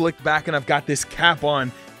almost slicked back, and I've got this cap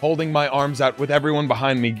on, holding my arms out with everyone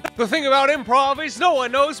behind me. The thing about improv is no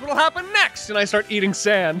one knows what'll happen next, and I start eating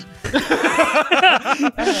sand. So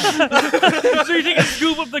you take a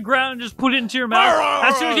scoop of the ground and just put it into your mouth.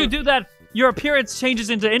 As soon as you do that, your appearance changes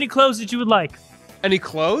into any clothes that you would like. Any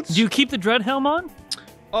clothes? Do you keep the dread helm on?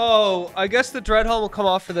 Oh, I guess the dread helm will come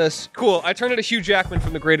off for this. Cool. I turned into Hugh Jackman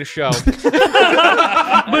from The Greatest Show.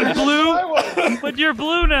 But blue? But you're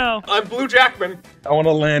blue now. I'm Blue Jackman. I want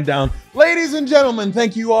to land down. Ladies and gentlemen,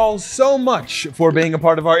 thank you all so much for being a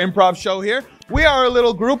part of our improv show here. We are a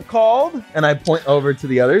little group called, and I point over to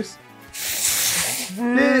the others.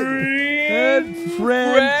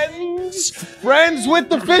 Friends with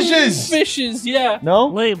the fishes. Fishes, yeah. No?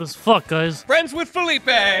 Lame as fuck, guys. Friends with Felipe.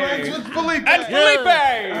 Friends with Felipe. And Felipe.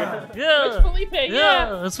 Yeah. Felipe,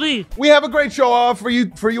 yeah. That's me. We have a great show off for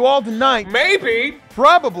you all tonight. Maybe.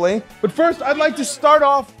 Probably. But first, I'd like to start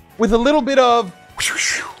off with a little bit of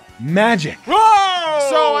magic. Whoa!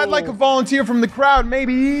 So I'd like a volunteer from the crowd.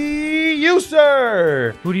 Maybe you,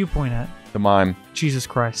 sir. Who do you point at? The mime. Jesus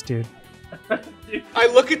Christ, dude. I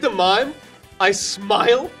look at the mime, I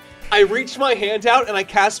smile, I reach my hand out, and I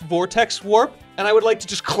cast Vortex Warp, and I would like to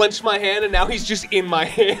just clench my hand, and now he's just in my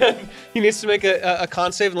hand. He needs to make a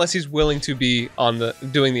con save unless he's willing to be on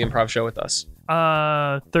doing the improv show with us.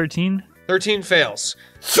 13. 13 fails.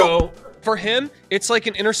 So for him, it's like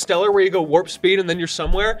an Interstellar where you go warp speed and then you're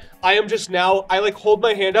somewhere. I am just now, I like hold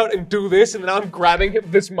my hand out and do this, and then I'm grabbing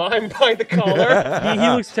this mime by the collar. He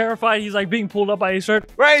looks terrified. He's like being pulled up by his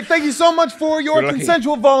shirt. Right, thank you so much for your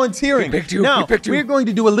consensual volunteering. He picked you, Now, he picked you. we're going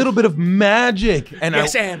to do a little bit of magic. And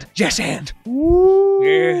Yes, and. Ooh.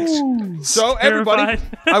 Yes. So everybody,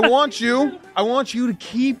 Terrified. I want you to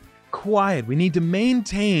keep quiet. We need to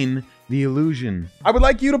maintain the illusion. I would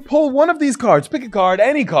like you to pull one of these cards. Pick a card,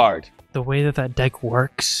 any card. The way that deck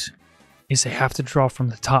works is they have to draw from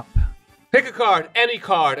the top. Pick a card, any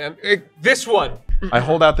card, and this one. I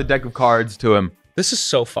hold out the deck of cards to him. This is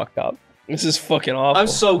so fucked up. This is fucking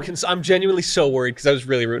awful. I'm genuinely so worried because I was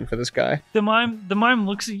really rooting for this guy. The mime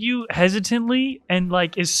looks at you hesitantly and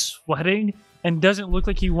like is sweating and doesn't look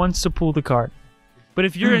like he wants to pull the card. But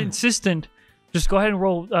if you're insistent, just go ahead and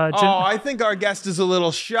roll. I think our guest is a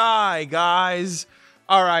little shy, guys.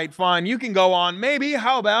 All right, fine. You can go on. Maybe.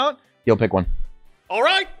 How about you'll pick one? All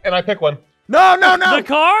right, and I pick one. No. the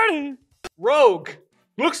card. Rogue.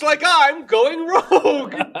 Looks like I'm going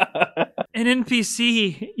rogue. An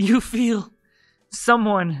NPC, you feel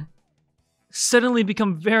someone suddenly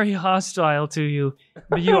become very hostile to you,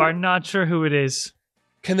 but you are not sure who it is.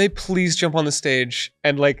 Can they please jump on the stage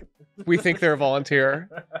and like we think they're a volunteer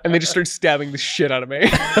and they just start stabbing the shit out of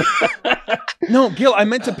me? No, Gil, I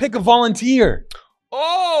meant to pick a volunteer.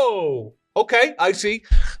 Oh, okay, I see.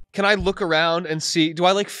 Can I look around and see? Do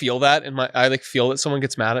I like feel that I like feel that someone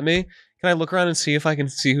gets mad at me? Can I look around and see if I can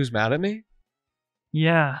see who's mad at me?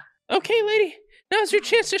 Yeah. Okay, lady, now's your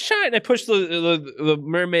chance to shine. I push the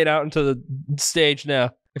mermaid out into the stage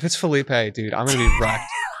now. If it's Felipe, dude, I'm gonna be wrecked.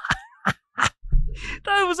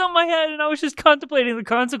 That was on my head and I was just contemplating the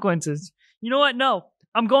consequences. You know what? No,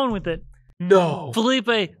 I'm going with it. No.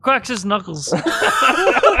 Felipe cracks his knuckles.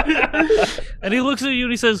 And he looks at you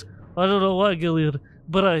and he says, I don't know why, Gillion,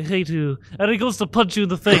 but I hate you. And he goes to punch you in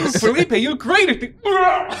the face. Felipe, you're great at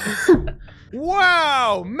the.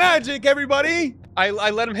 Wow, magic, everybody. I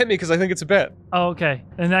let him hit me because I think it's a bit. Oh, okay.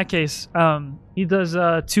 In that case, he does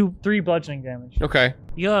 3 bludgeoning damage. Okay.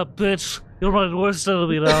 Yeah, bitch. You're my worst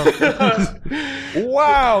enemy now.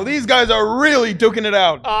 Wow, these guys are really duking it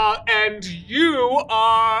out. And you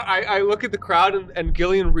are. I look at the crowd and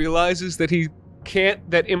Gillion realizes that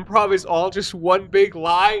that improv is all just one big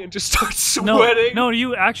lie and just starts sweating. No,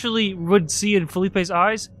 you actually would see in Felipe's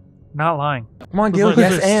eyes, not lying. Come on, Gil.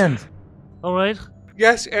 Yes, and. All right.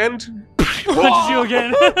 Yes, and. Punches you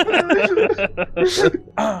again.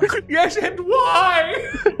 Yes, and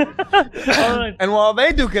why? All right. And while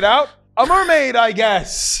they duke it out, a mermaid, I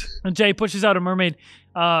guess. And Jay pushes out a mermaid,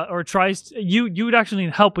 or tries to, you would actually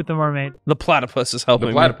need help with the mermaid. The platypus is helping.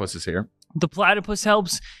 The platypus is here. The platypus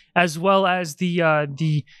helps, as well as the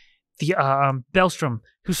Bellstrom,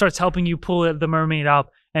 who starts helping you pull the mermaid up,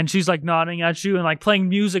 and she's like nodding at you and like playing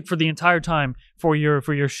music for the entire time for your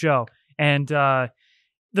show. And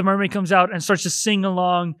the mermaid comes out and starts to sing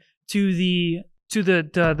along to the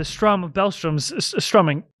strum of Bellstrom's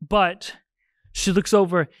strumming, but she looks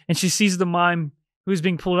over and she sees the mime who's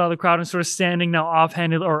being pulled out of the crowd and sort of standing now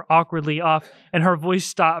offhanded or awkwardly off, and her voice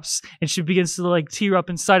stops and she begins to like tear up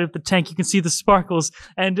inside of the tank. You can see the sparkles,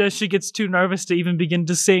 and she gets too nervous to even begin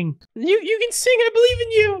to sing. You can sing. I believe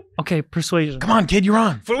in you. Okay, persuasion. Come on, kid, you're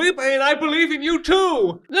on. Felipe, and I believe in you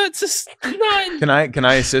too. That's just not. Can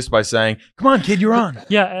I assist by saying, come on, kid, you're on.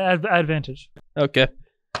 Yeah, advantage. Okay.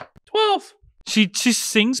 12. She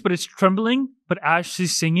sings, but it's trembling. But as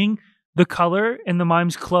she's singing, the color in the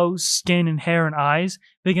mime's clothes, skin, and hair and eyes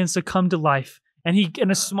begins to come to life. And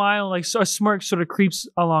a smile, like a smirk, sort of creeps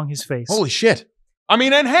along his face. Holy shit. I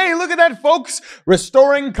mean, and hey, look at that, folks!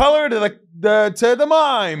 Restoring color to the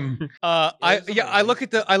mime. I look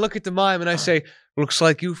at the mime and I say, "Looks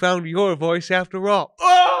like you found your voice after all."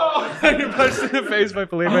 Oh! And you're punched in the face by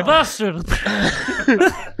Felipe. Bastard.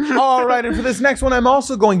 All right, and for this next one, I'm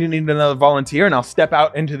also going to need another volunteer, and I'll step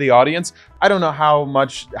out into the audience. I don't know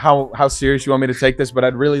how serious you want me to take this, but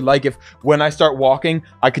I'd really like if when I start walking,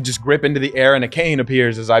 I could just grip into the air and a cane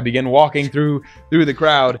appears as I begin walking through the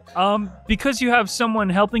crowd. Because you have someone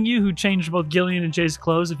helping you who changed both Gillion and Jay's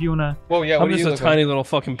clothes, if you wanna. Well, yeah, I'm just a tiny little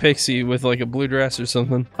fucking pixie with like a blue dress or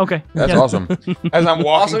something. Okay. That's awesome. As I'm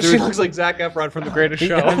walking Also, through, she looks like Zac Efron from The Greatest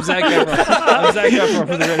Show. I'm Zac Efron. I'm Zac Efron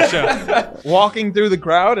from The Greatest Show. walking through the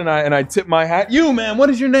crowd, and I tip my hat. You, man, what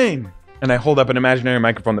is your name? And I hold up an imaginary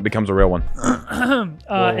microphone that becomes a real one.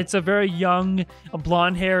 It's a very young,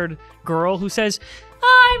 blonde-haired girl who says,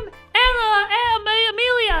 "I'm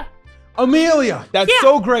Amelia." Amelia, that's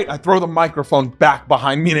so great. I throw the microphone back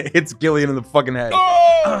behind me and it hits Gillion in the fucking head.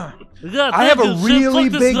 I have a really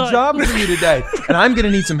big job for you today, and I'm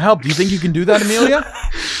gonna need some help. Do you think you can do that, Amelia?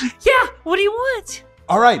 Yeah, what do you want?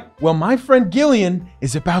 All right, well, my friend Gillion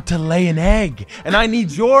is about to lay an egg, and I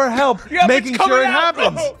need your help making sure it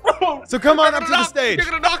happens. So come on up to the stage.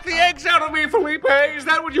 You're gonna knock the eggs out of me, Felipe. Is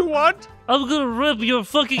that what you want? I'm gonna rip your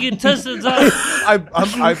fucking intestines out.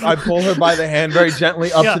 I pull her by the hand very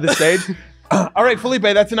gently up to the stage. All right, Felipe,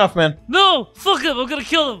 that's enough, man. No, fuck him. I'm gonna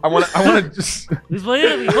kill him. I want to just. He's my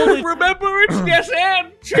enemy. Holy. Remember, it's yes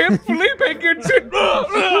and Chip. Felipe gets it.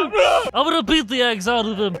 I'm gonna beat the eggs out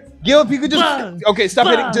of him. Gil, if you could just. Okay, stop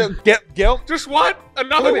hitting. Gil. Just what?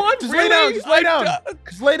 Another one? Just really? lay down. Just lay down.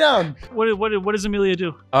 Just lay down. What does Amelia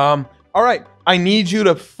do? All right, I need you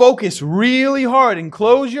to focus really hard and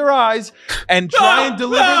close your eyes and try and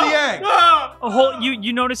deliver the egg. A whole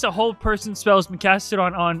you notice a whole person spells casted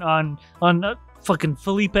on fucking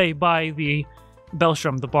Felipe by the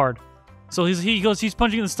Belstrom, the bard. So he's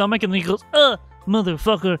punching in the stomach and then he goes,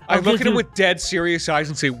 motherfucker. I look at him with dead serious eyes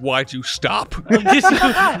and say, "Why'd you stop?" and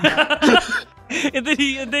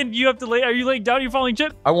then you have to lay. Are you laying down? Are you falling,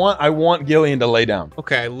 Chip? I want Gillion to lay down.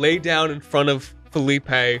 Okay, I lay down in front of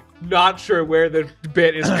Felipe, not sure where the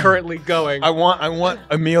bit is currently going. I want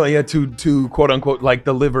Amelia to quote unquote like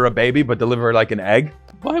deliver a baby, but deliver like an egg.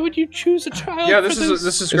 Why would you choose a child? Yeah, for this is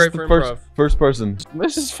It's great the for improv. first person.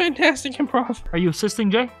 This is fantastic improv. Are you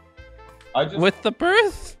assisting, Jay? With the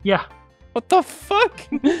birth? Yeah. What the fuck?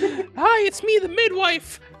 Hi, it's me, the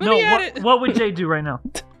midwife. Let me at it. What would Jay do right now?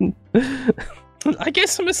 I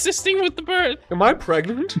guess I'm assisting with the birth. Am I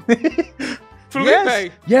pregnant?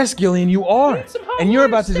 Felipe! Yes, Gillion, you are. Need some And you're hot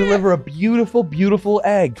about to water, deliver a beautiful, beautiful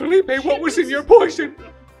egg. Felipe, what was in your poison?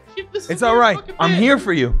 It's all right. I'm here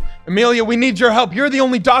for you. Amelia, we need your help. You're the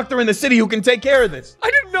only doctor in the city who can take care of this. I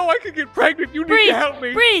didn't know I could get pregnant. You need to help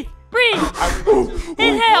me. Breathe.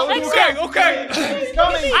 Inhale. Exhale. Okay. He's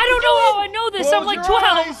coming. I don't know how I know this. Close I'm like your 12.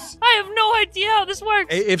 eyes. I have no idea how this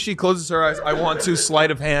works. If she closes her eyes, I want to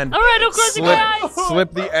sleight of hand. All right, I'm closing my eyes.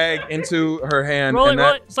 Slip the egg into her hand. Roll and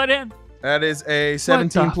it. Slide in. that is a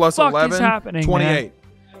 17 plus fuck 11. is happening, 28.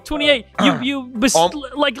 28.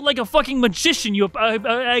 Like a fucking magician. An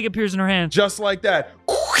egg appears in her hand. Just like that.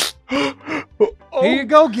 Here you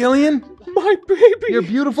go, Gillion. My baby. Your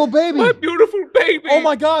beautiful baby. My beautiful baby. Oh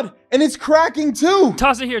my god. And it's cracking too.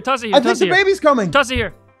 Toss it here. I think the baby's coming. Toss it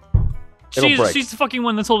here. It'll break. She's the fucking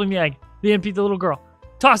one that's holding the egg. The little girl.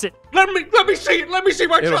 Toss it. Let me see it. Let me see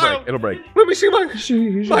my child. It'll break. Let me see my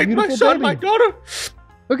beautiful son, baby. my daughter.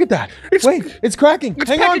 Look at that. Wait, it's cracking.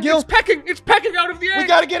 Hang on, Gil. It's pecking out of the egg. We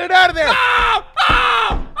gotta get it out of there.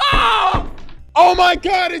 Oh my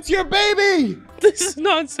god, it's your baby. This is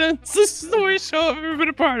nonsense. This is the worst show I've ever been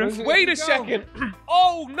a part of. Wait a second.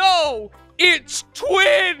 Oh no, it's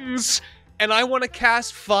twins. And I want to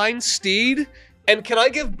cast Fine Steed. And can I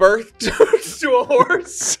give birth to a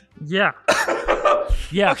horse? Yeah.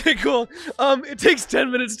 Yeah. Okay, cool. It takes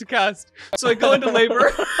 10 minutes to cast, so I go into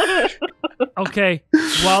labor. Okay.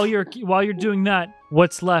 While you're doing that,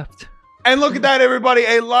 what's left? And look at that, everybody.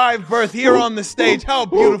 A live birth here on the stage. How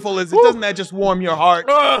beautiful is it? Doesn't that just warm your heart?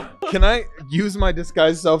 Can I use my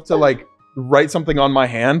disguised self to like write something on my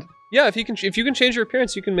hand? Yeah, if you can change your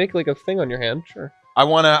appearance, you can make like a thing on your hand. Sure. I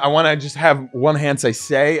wanna just have one hand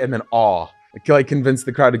say and then aw. Like convince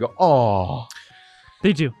the crowd to go aw.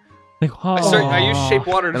 They do. Like, oh. I use shape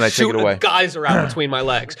water And to I take shoot it away. a geyser out between my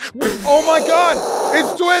legs. Oh my God!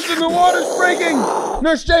 It's twisting. The water's breaking.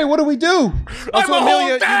 Nurse Jay, what do we do? Also, a whole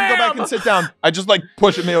Amelia, you can go back and sit down. I just like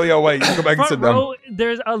push Amelia away. You can go back and Front sit down. row,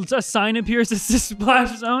 there's a sign appears that says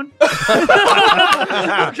splash zone.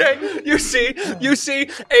 Okay, you see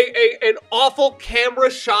an awful camera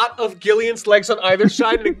shot of Gillion's legs on either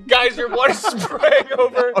side and a geyser of water spraying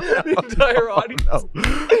over the entire audience.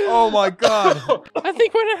 Oh my God! I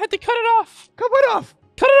think we're gonna have to cut it off. Cut it off!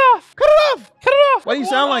 Cut it off. Cut it off! Cut it off. Why do you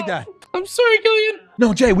sound like that? I'm sorry, Gillion.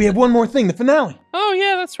 No, Jay, we have one more thing. The finale. Oh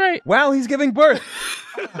yeah, that's right. While he's giving birth,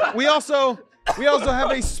 we also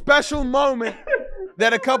have a special moment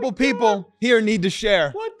that a couple people here need to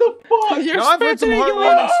share. What the fuck? You're Now, I've heard some spitting,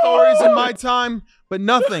 heartwarming stories in my time, but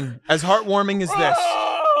nothing as heartwarming as this.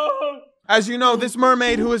 As you know, this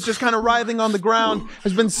mermaid who is just kind of writhing on the ground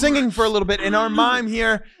has been singing for a little bit, and our mime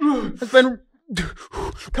here has been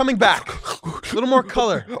coming back. A little more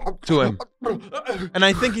color to him. And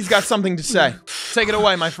I think he's got something to say. Take it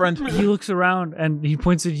away, my friend. He looks around and he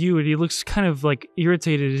points at you and he looks kind of like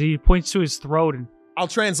irritated. He points to his throat and I'll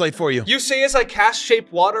translate for you. You see as I cast shape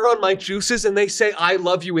water on my juices and they say I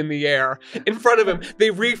love you in the air. In front of him, they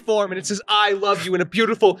reform and it says I love you in a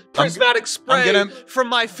beautiful prismatic spray from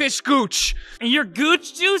my fish gooch. and your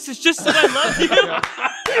gooch juice is just that I love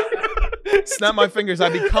you. Snap my fingers. I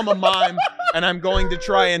become a mime, and I'm going to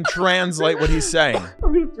try and translate what he's saying.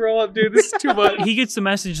 I'm gonna throw up, dude. This is too much. He gets the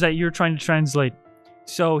message that you're trying to translate.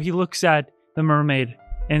 So he looks at the mermaid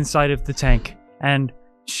inside of the tank and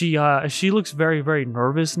she looks very, very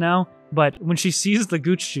nervous now, but when she sees the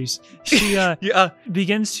gooch juice, she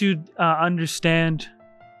begins to understand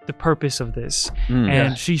the purpose of this.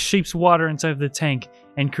 And she shapes water inside of the tank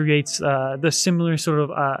and creates the similar sort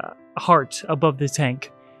of heart above the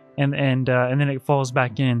tank. And then it falls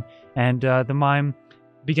back in. And the mime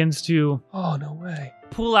begins to Oh, no way.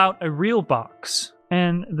 pull out a real box.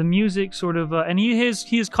 And the music sort of and he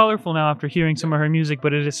is colorful now after hearing some of her music,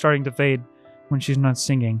 but it is starting to fade when she's not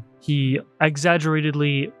singing. He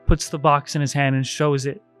exaggeratedly puts the box in his hand and shows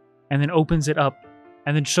it, and then opens it up,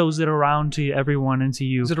 and then shows it around to everyone and to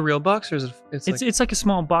you. Is it a real box or is it? It's like a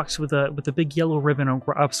small box with a big yellow ribbon,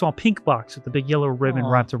 a small pink box with a big yellow ribbon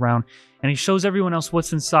wrapped around, and he shows everyone else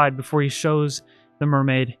what's inside before he shows the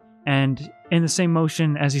mermaid. And in the same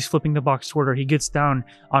motion as he's flipping the box toward her, he gets down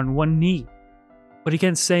on one knee, but he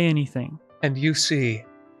can't say anything. And you see,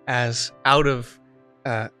 as out of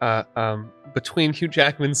between Hugh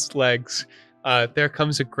Jackman's legs, there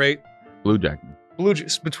comes a great Blue Jackman.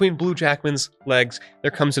 between Blue Jackman's legs,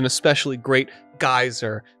 there comes an especially great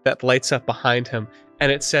geyser that lights up behind him,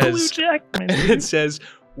 and it says, Blue Jackman. and it says,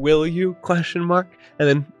 "Will you?" ?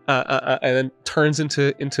 And then turns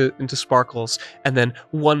into sparkles, and then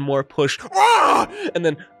one more push, and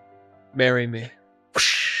then marry me.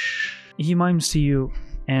 He mimes to you,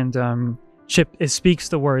 and Chip speaks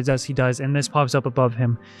the words as he does, and this pops up above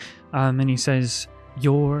him, and he says,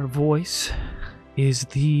 "Your voice is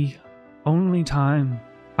the only time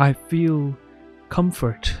I feel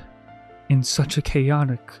comfort in such a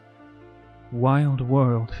chaotic, wild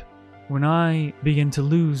world. When I begin to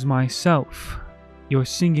lose myself, your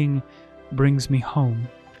singing brings me home."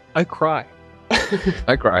 I cry.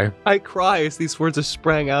 I cry. I cry as these words are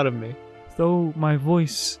sprang out of me. Though my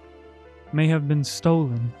voice may have been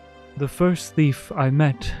stolen, the first thief I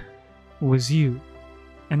met was you,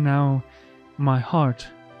 and now my heart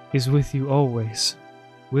is with you always.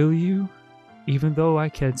 Will you, even though I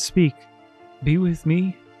can't speak, be with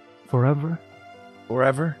me forever?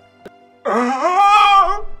 Forever?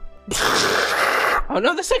 Oh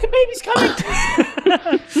no, the second baby's coming.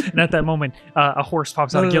 And at that moment, a horse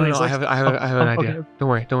pops out of Gillion's I legs. have an idea. Okay.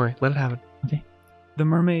 Don't worry. Let it happen. The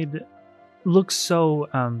mermaid looks so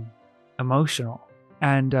emotional,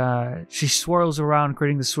 and she swirls around,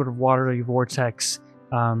 creating this sort of watery vortex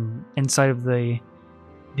inside of the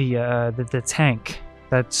tank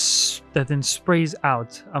that then sprays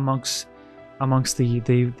out amongst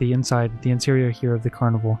the inside, the interior here of the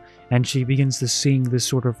carnival, and she begins to sing this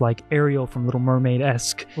sort of like Ariel from Little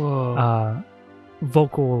Mermaid-esque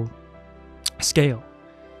vocal scale.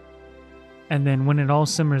 And then when it all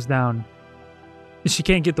simmers down, she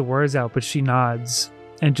can't get the words out, but she nods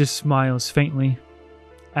and just smiles faintly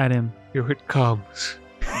at him. Here it comes.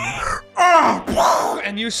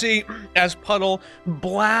 And you see, as Puddle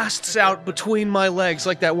blasts out between my legs,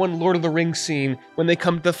 like that one Lord of the Rings scene when the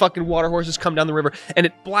fucking water horses come down the river, and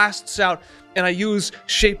it blasts out, and I use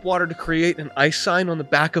shape water to create an ice sign on the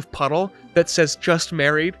back of Puddle that says "Just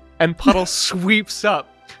Married," and Puddle sweeps up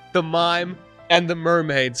the mime and the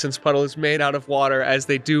mermaid, since Puddle is made out of water, as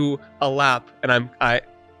they do a lap, and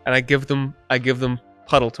and I give them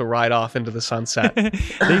Puddle to ride off into the sunset.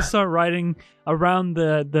 They start riding around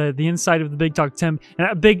the inside of the big top tent, and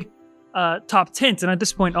a big top tent. And at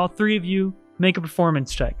this point, all three of you make a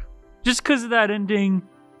performance check. Just because of that ending,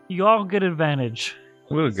 you all get advantage.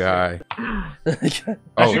 What a guy. I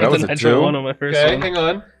Oh, should that get was the a natural 2? one on my first Okay, one. hang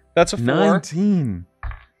on. That's a 4. 19.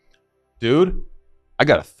 Dude, I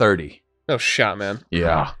got a 30. No shot, man.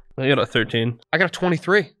 Yeah. I got a 13. I got a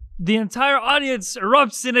 23. The entire audience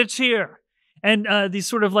erupts in a cheer, and these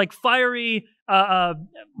sort of like fiery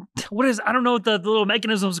what is, I don't know what the little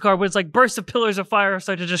mechanisms are, but it's like bursts of pillars of fire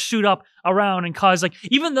start to just shoot up around and cause like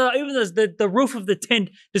even the roof of the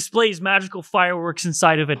tent displays magical fireworks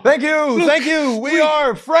inside of it. Thank you. We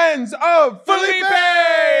are friends of Felipe.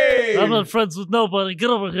 I'm not friends with nobody. Get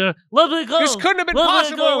over here. Let me go. This couldn't have been Let me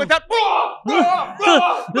possible go. without. Come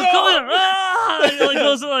here. Ah! And it, like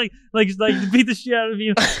goes to, like beat the shit out of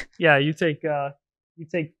you. Yeah, you take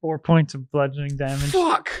 4 points of bludgeoning damage.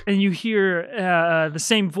 Fuck. And you hear the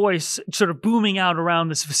same voice sort of booming out around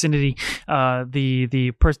this vicinity.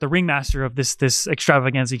 The ringmaster of this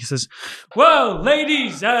extravaganza, he says, "Well,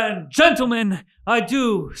 ladies and gentlemen, I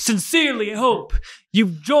do sincerely hope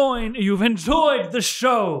you've enjoyed the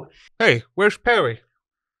show. Hey, where's Perry?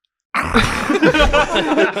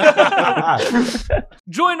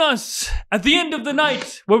 Join us at the end of the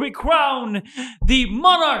night where we crown the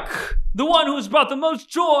monarch, the one who has brought the most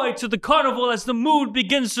joy to the carnival as the mood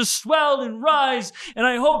begins to swell and rise. And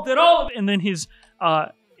I hope that all of..." And then his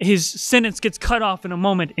sentence gets cut off in a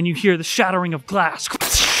moment, and you hear the shattering of glass.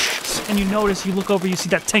 And you notice, you look over, you see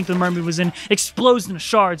that tank the mermaid was in explodes into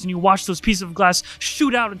shards, and you watch those pieces of glass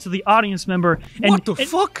shoot out into the audience member. And, What the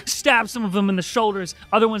fuck? Stab some of them in the shoulders,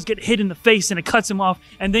 other ones get hit in the face, and it cuts him off.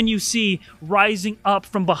 And then you see, rising up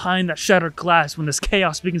from behind that shattered glass, when this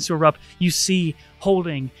chaos begins to erupt, you see,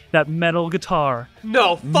 holding that metal guitar,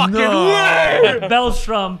 No fucking way!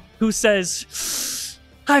 Bellstrom, who says,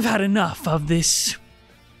 "I've had enough of this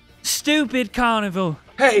stupid carnival.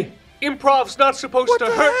 Hey, improv's not supposed to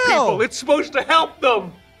hurt people. It's supposed to help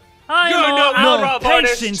them. I'm You're all no out improv of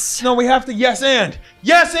artist. patience. No, we have to yes and.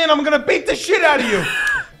 Yes and I'm going to beat the shit out of you.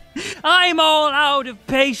 I'm all out of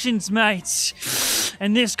patience, mates.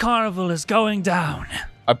 And this carnival is going down."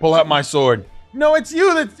 I pull out my sword. No, it's you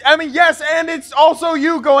yes, and it's also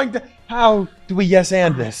you going to... How do we yes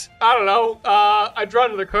and this? I don't know. I draw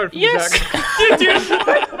another card from Yes. the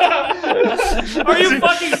deck. Are you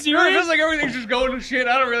fucking It serious? feels like everything's just going to shit.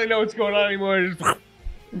 I don't really know what's going on anymore. Just...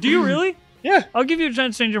 Do you really? Yeah. I'll give you a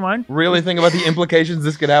chance to change your mind. Really think about the implications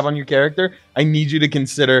this could have on your character. I need you to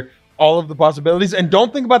consider all of the possibilities, and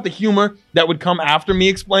don't think about the humor that would come after me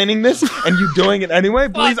explaining this and you doing it anyway.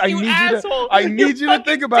 Please, Fuck I you, need asshole. I need you to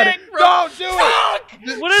think about it. dick, bro. Don't do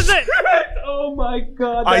it. What is it? Oh my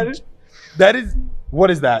god. What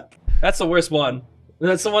is that? That's the worst one.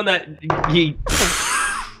 That's the one that he...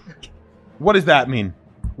 What does that mean?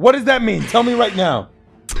 What does that mean? Tell me right now.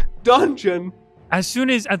 Dungeon. As soon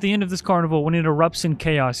as at the end of this carnival, when it erupts in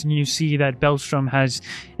chaos and you see that Bellstrom has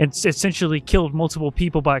essentially killed multiple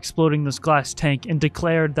people by exploding this glass tank and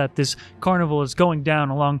declared that this carnival is going down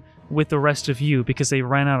along with the rest of you because they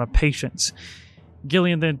ran out of patience,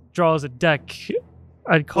 Gillion then draws a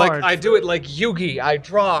card. Like I do it like Yugi. I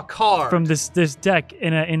draw a card. From this deck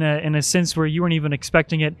in a sense where you weren't even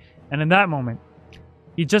expecting it, and in that moment,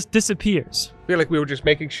 he just disappears. I feel like we were just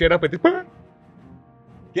making shit up.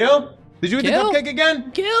 Gil? Did you eat the Gil? cupcake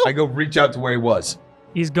again? Gil? I go reach out to where he was.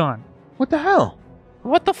 He's gone. What the hell?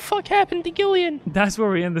 What the fuck happened to Gillion? That's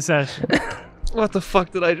where we end the session. What the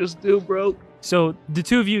fuck did I just do, bro? So the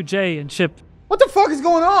two of you, Jay and Chip, What the fuck is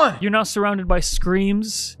going on? you're now surrounded by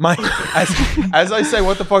screams. As I say,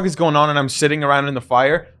 what the fuck is going on, and I'm sitting around in the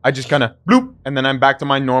fire, I just kind of bloop, and then I'm back to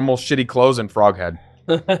my normal shitty clothes and frog head.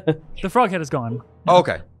 The frog head is gone.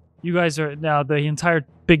 Okay. You guys are now, the entire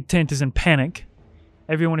big tent is in panic.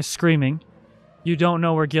 Everyone is screaming. You don't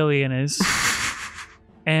know where Gillion is.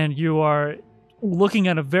 And you are looking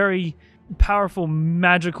at a very powerful,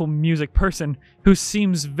 magical music person who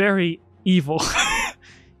seems very evil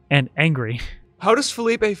and angry. How does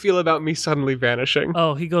Felipe feel about me suddenly vanishing?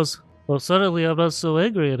 Oh, he goes, "Well, suddenly I'm not so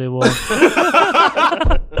angry anymore."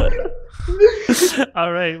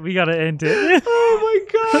 All right, we gotta end it. Oh my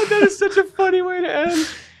god, that is such a funny way to end.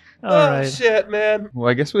 All right. Shit, man. Well,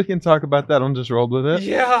 I guess we can talk about that. I'm just rolled with it.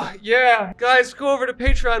 Yeah. Guys, go over to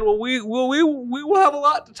Patreon. Well, we will have a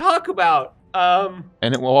lot to talk about.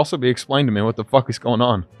 And it will also be explained to me what the fuck is going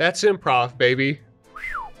on. That's improv, baby.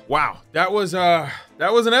 Wow, that was an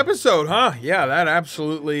episode, huh? Yeah, that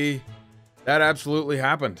absolutely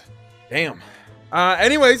happened. Damn.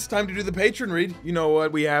 Anyways, time to do the patron read. You know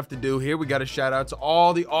what we have to do here. We got to shout out to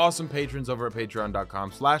all the awesome patrons over at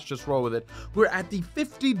patreon.com/justrowwithit. We're at the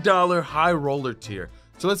 $50 high roller tier.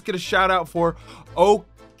 So let's get a shout out for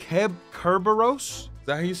Kerberos. Is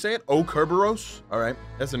that how you say it? Kerberos. All right,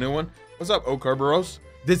 that's a new one. What's up, Kerberos?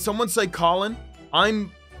 Did someone say Colin?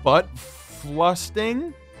 I'm butt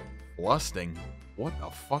flusting. Flusting? What the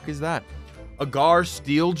fuck is that? Agar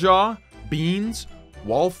Steeljaw, Beans,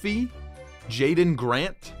 Wolfie, Jaden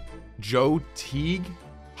Grant, Joe Teague,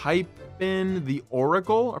 Pipin the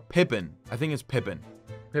Oracle, or Pippin? I think it's Pippin.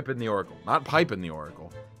 Pippin the Oracle, not Pipin the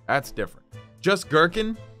Oracle. That's different. Just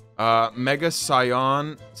Gherkin, Mega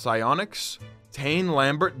Psionics, Tane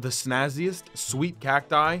Lambert, the Snazziest, Sweet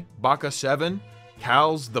Cacti, Baka 7,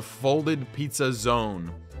 Cal's the Folded Pizza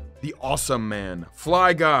Zone, The Awesome Man,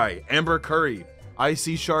 Fly Guy, Amber Curry,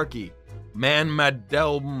 Icy Sharky, Man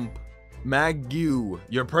Madelmp, Magu,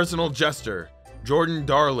 Your Personal Jester, Jordan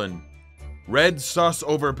Darlin, Red Sus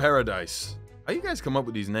Over Paradise. How you guys come up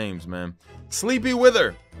with these names, man? Sleepy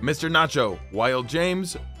Wither, Mr. Nacho, Wild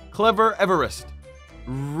James, Clever Everest,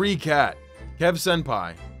 Recat, Kev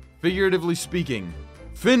Senpai, Figuratively Speaking,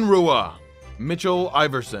 Finrua, Mitchell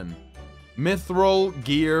Iverson, Mithril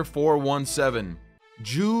Gear 417,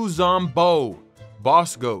 Juzombo,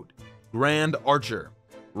 Boss Goat, Grand Archer,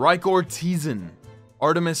 Rykor Teasen,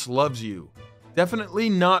 Artemis Loves You, Definitely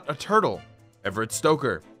Not a Turtle, Everett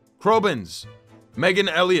Stoker, Krobins, Megan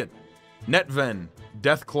Elliott, Netven,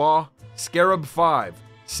 Deathclaw, Scarab 5,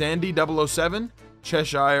 Sandy 007,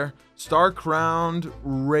 Cheshire, Star-Crowned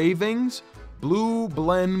Ravings, Blue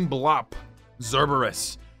Blen Blop,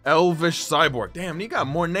 Zerberus, Elvish Cyborg. Damn, you got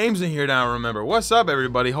more names in here now, I remember. What's up,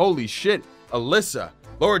 everybody? Holy shit. Alyssa,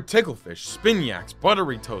 Lord Ticklefish, Spinyax,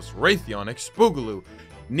 Buttery Toast, Raytheonic, Spoogaloo,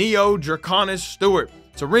 Neo Draconis Stewart.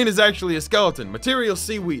 Serena's actually a skeleton. Material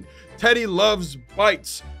Seaweed, Teddy Loves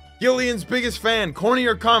Bites, Gillion's biggest fan,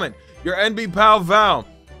 Cornier Comment, your NB pal Val,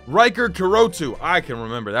 Riker Kirotu. I can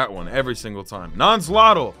remember that one every single time.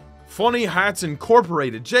 Nonslottle, Funny Hats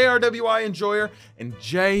Incorporated, JRWI Enjoyer, and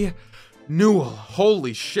Jay Newell.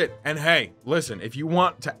 Holy shit. And hey, listen, if you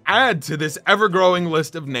want to add to this ever-growing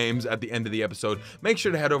list of names at the end of the episode, make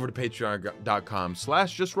sure to head over to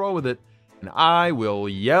patreon.com/justrowwithit, and I will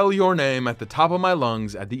yell your name at the top of my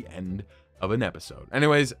lungs at the end of an episode.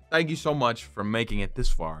 Anyways, thank you so much for making it this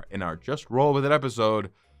far in our Just Roll With It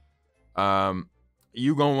episode.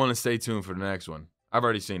 You gonna want to stay tuned for the next one. I've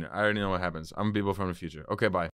already seen it. I already know what happens. I'm people from the future. Okay, bye.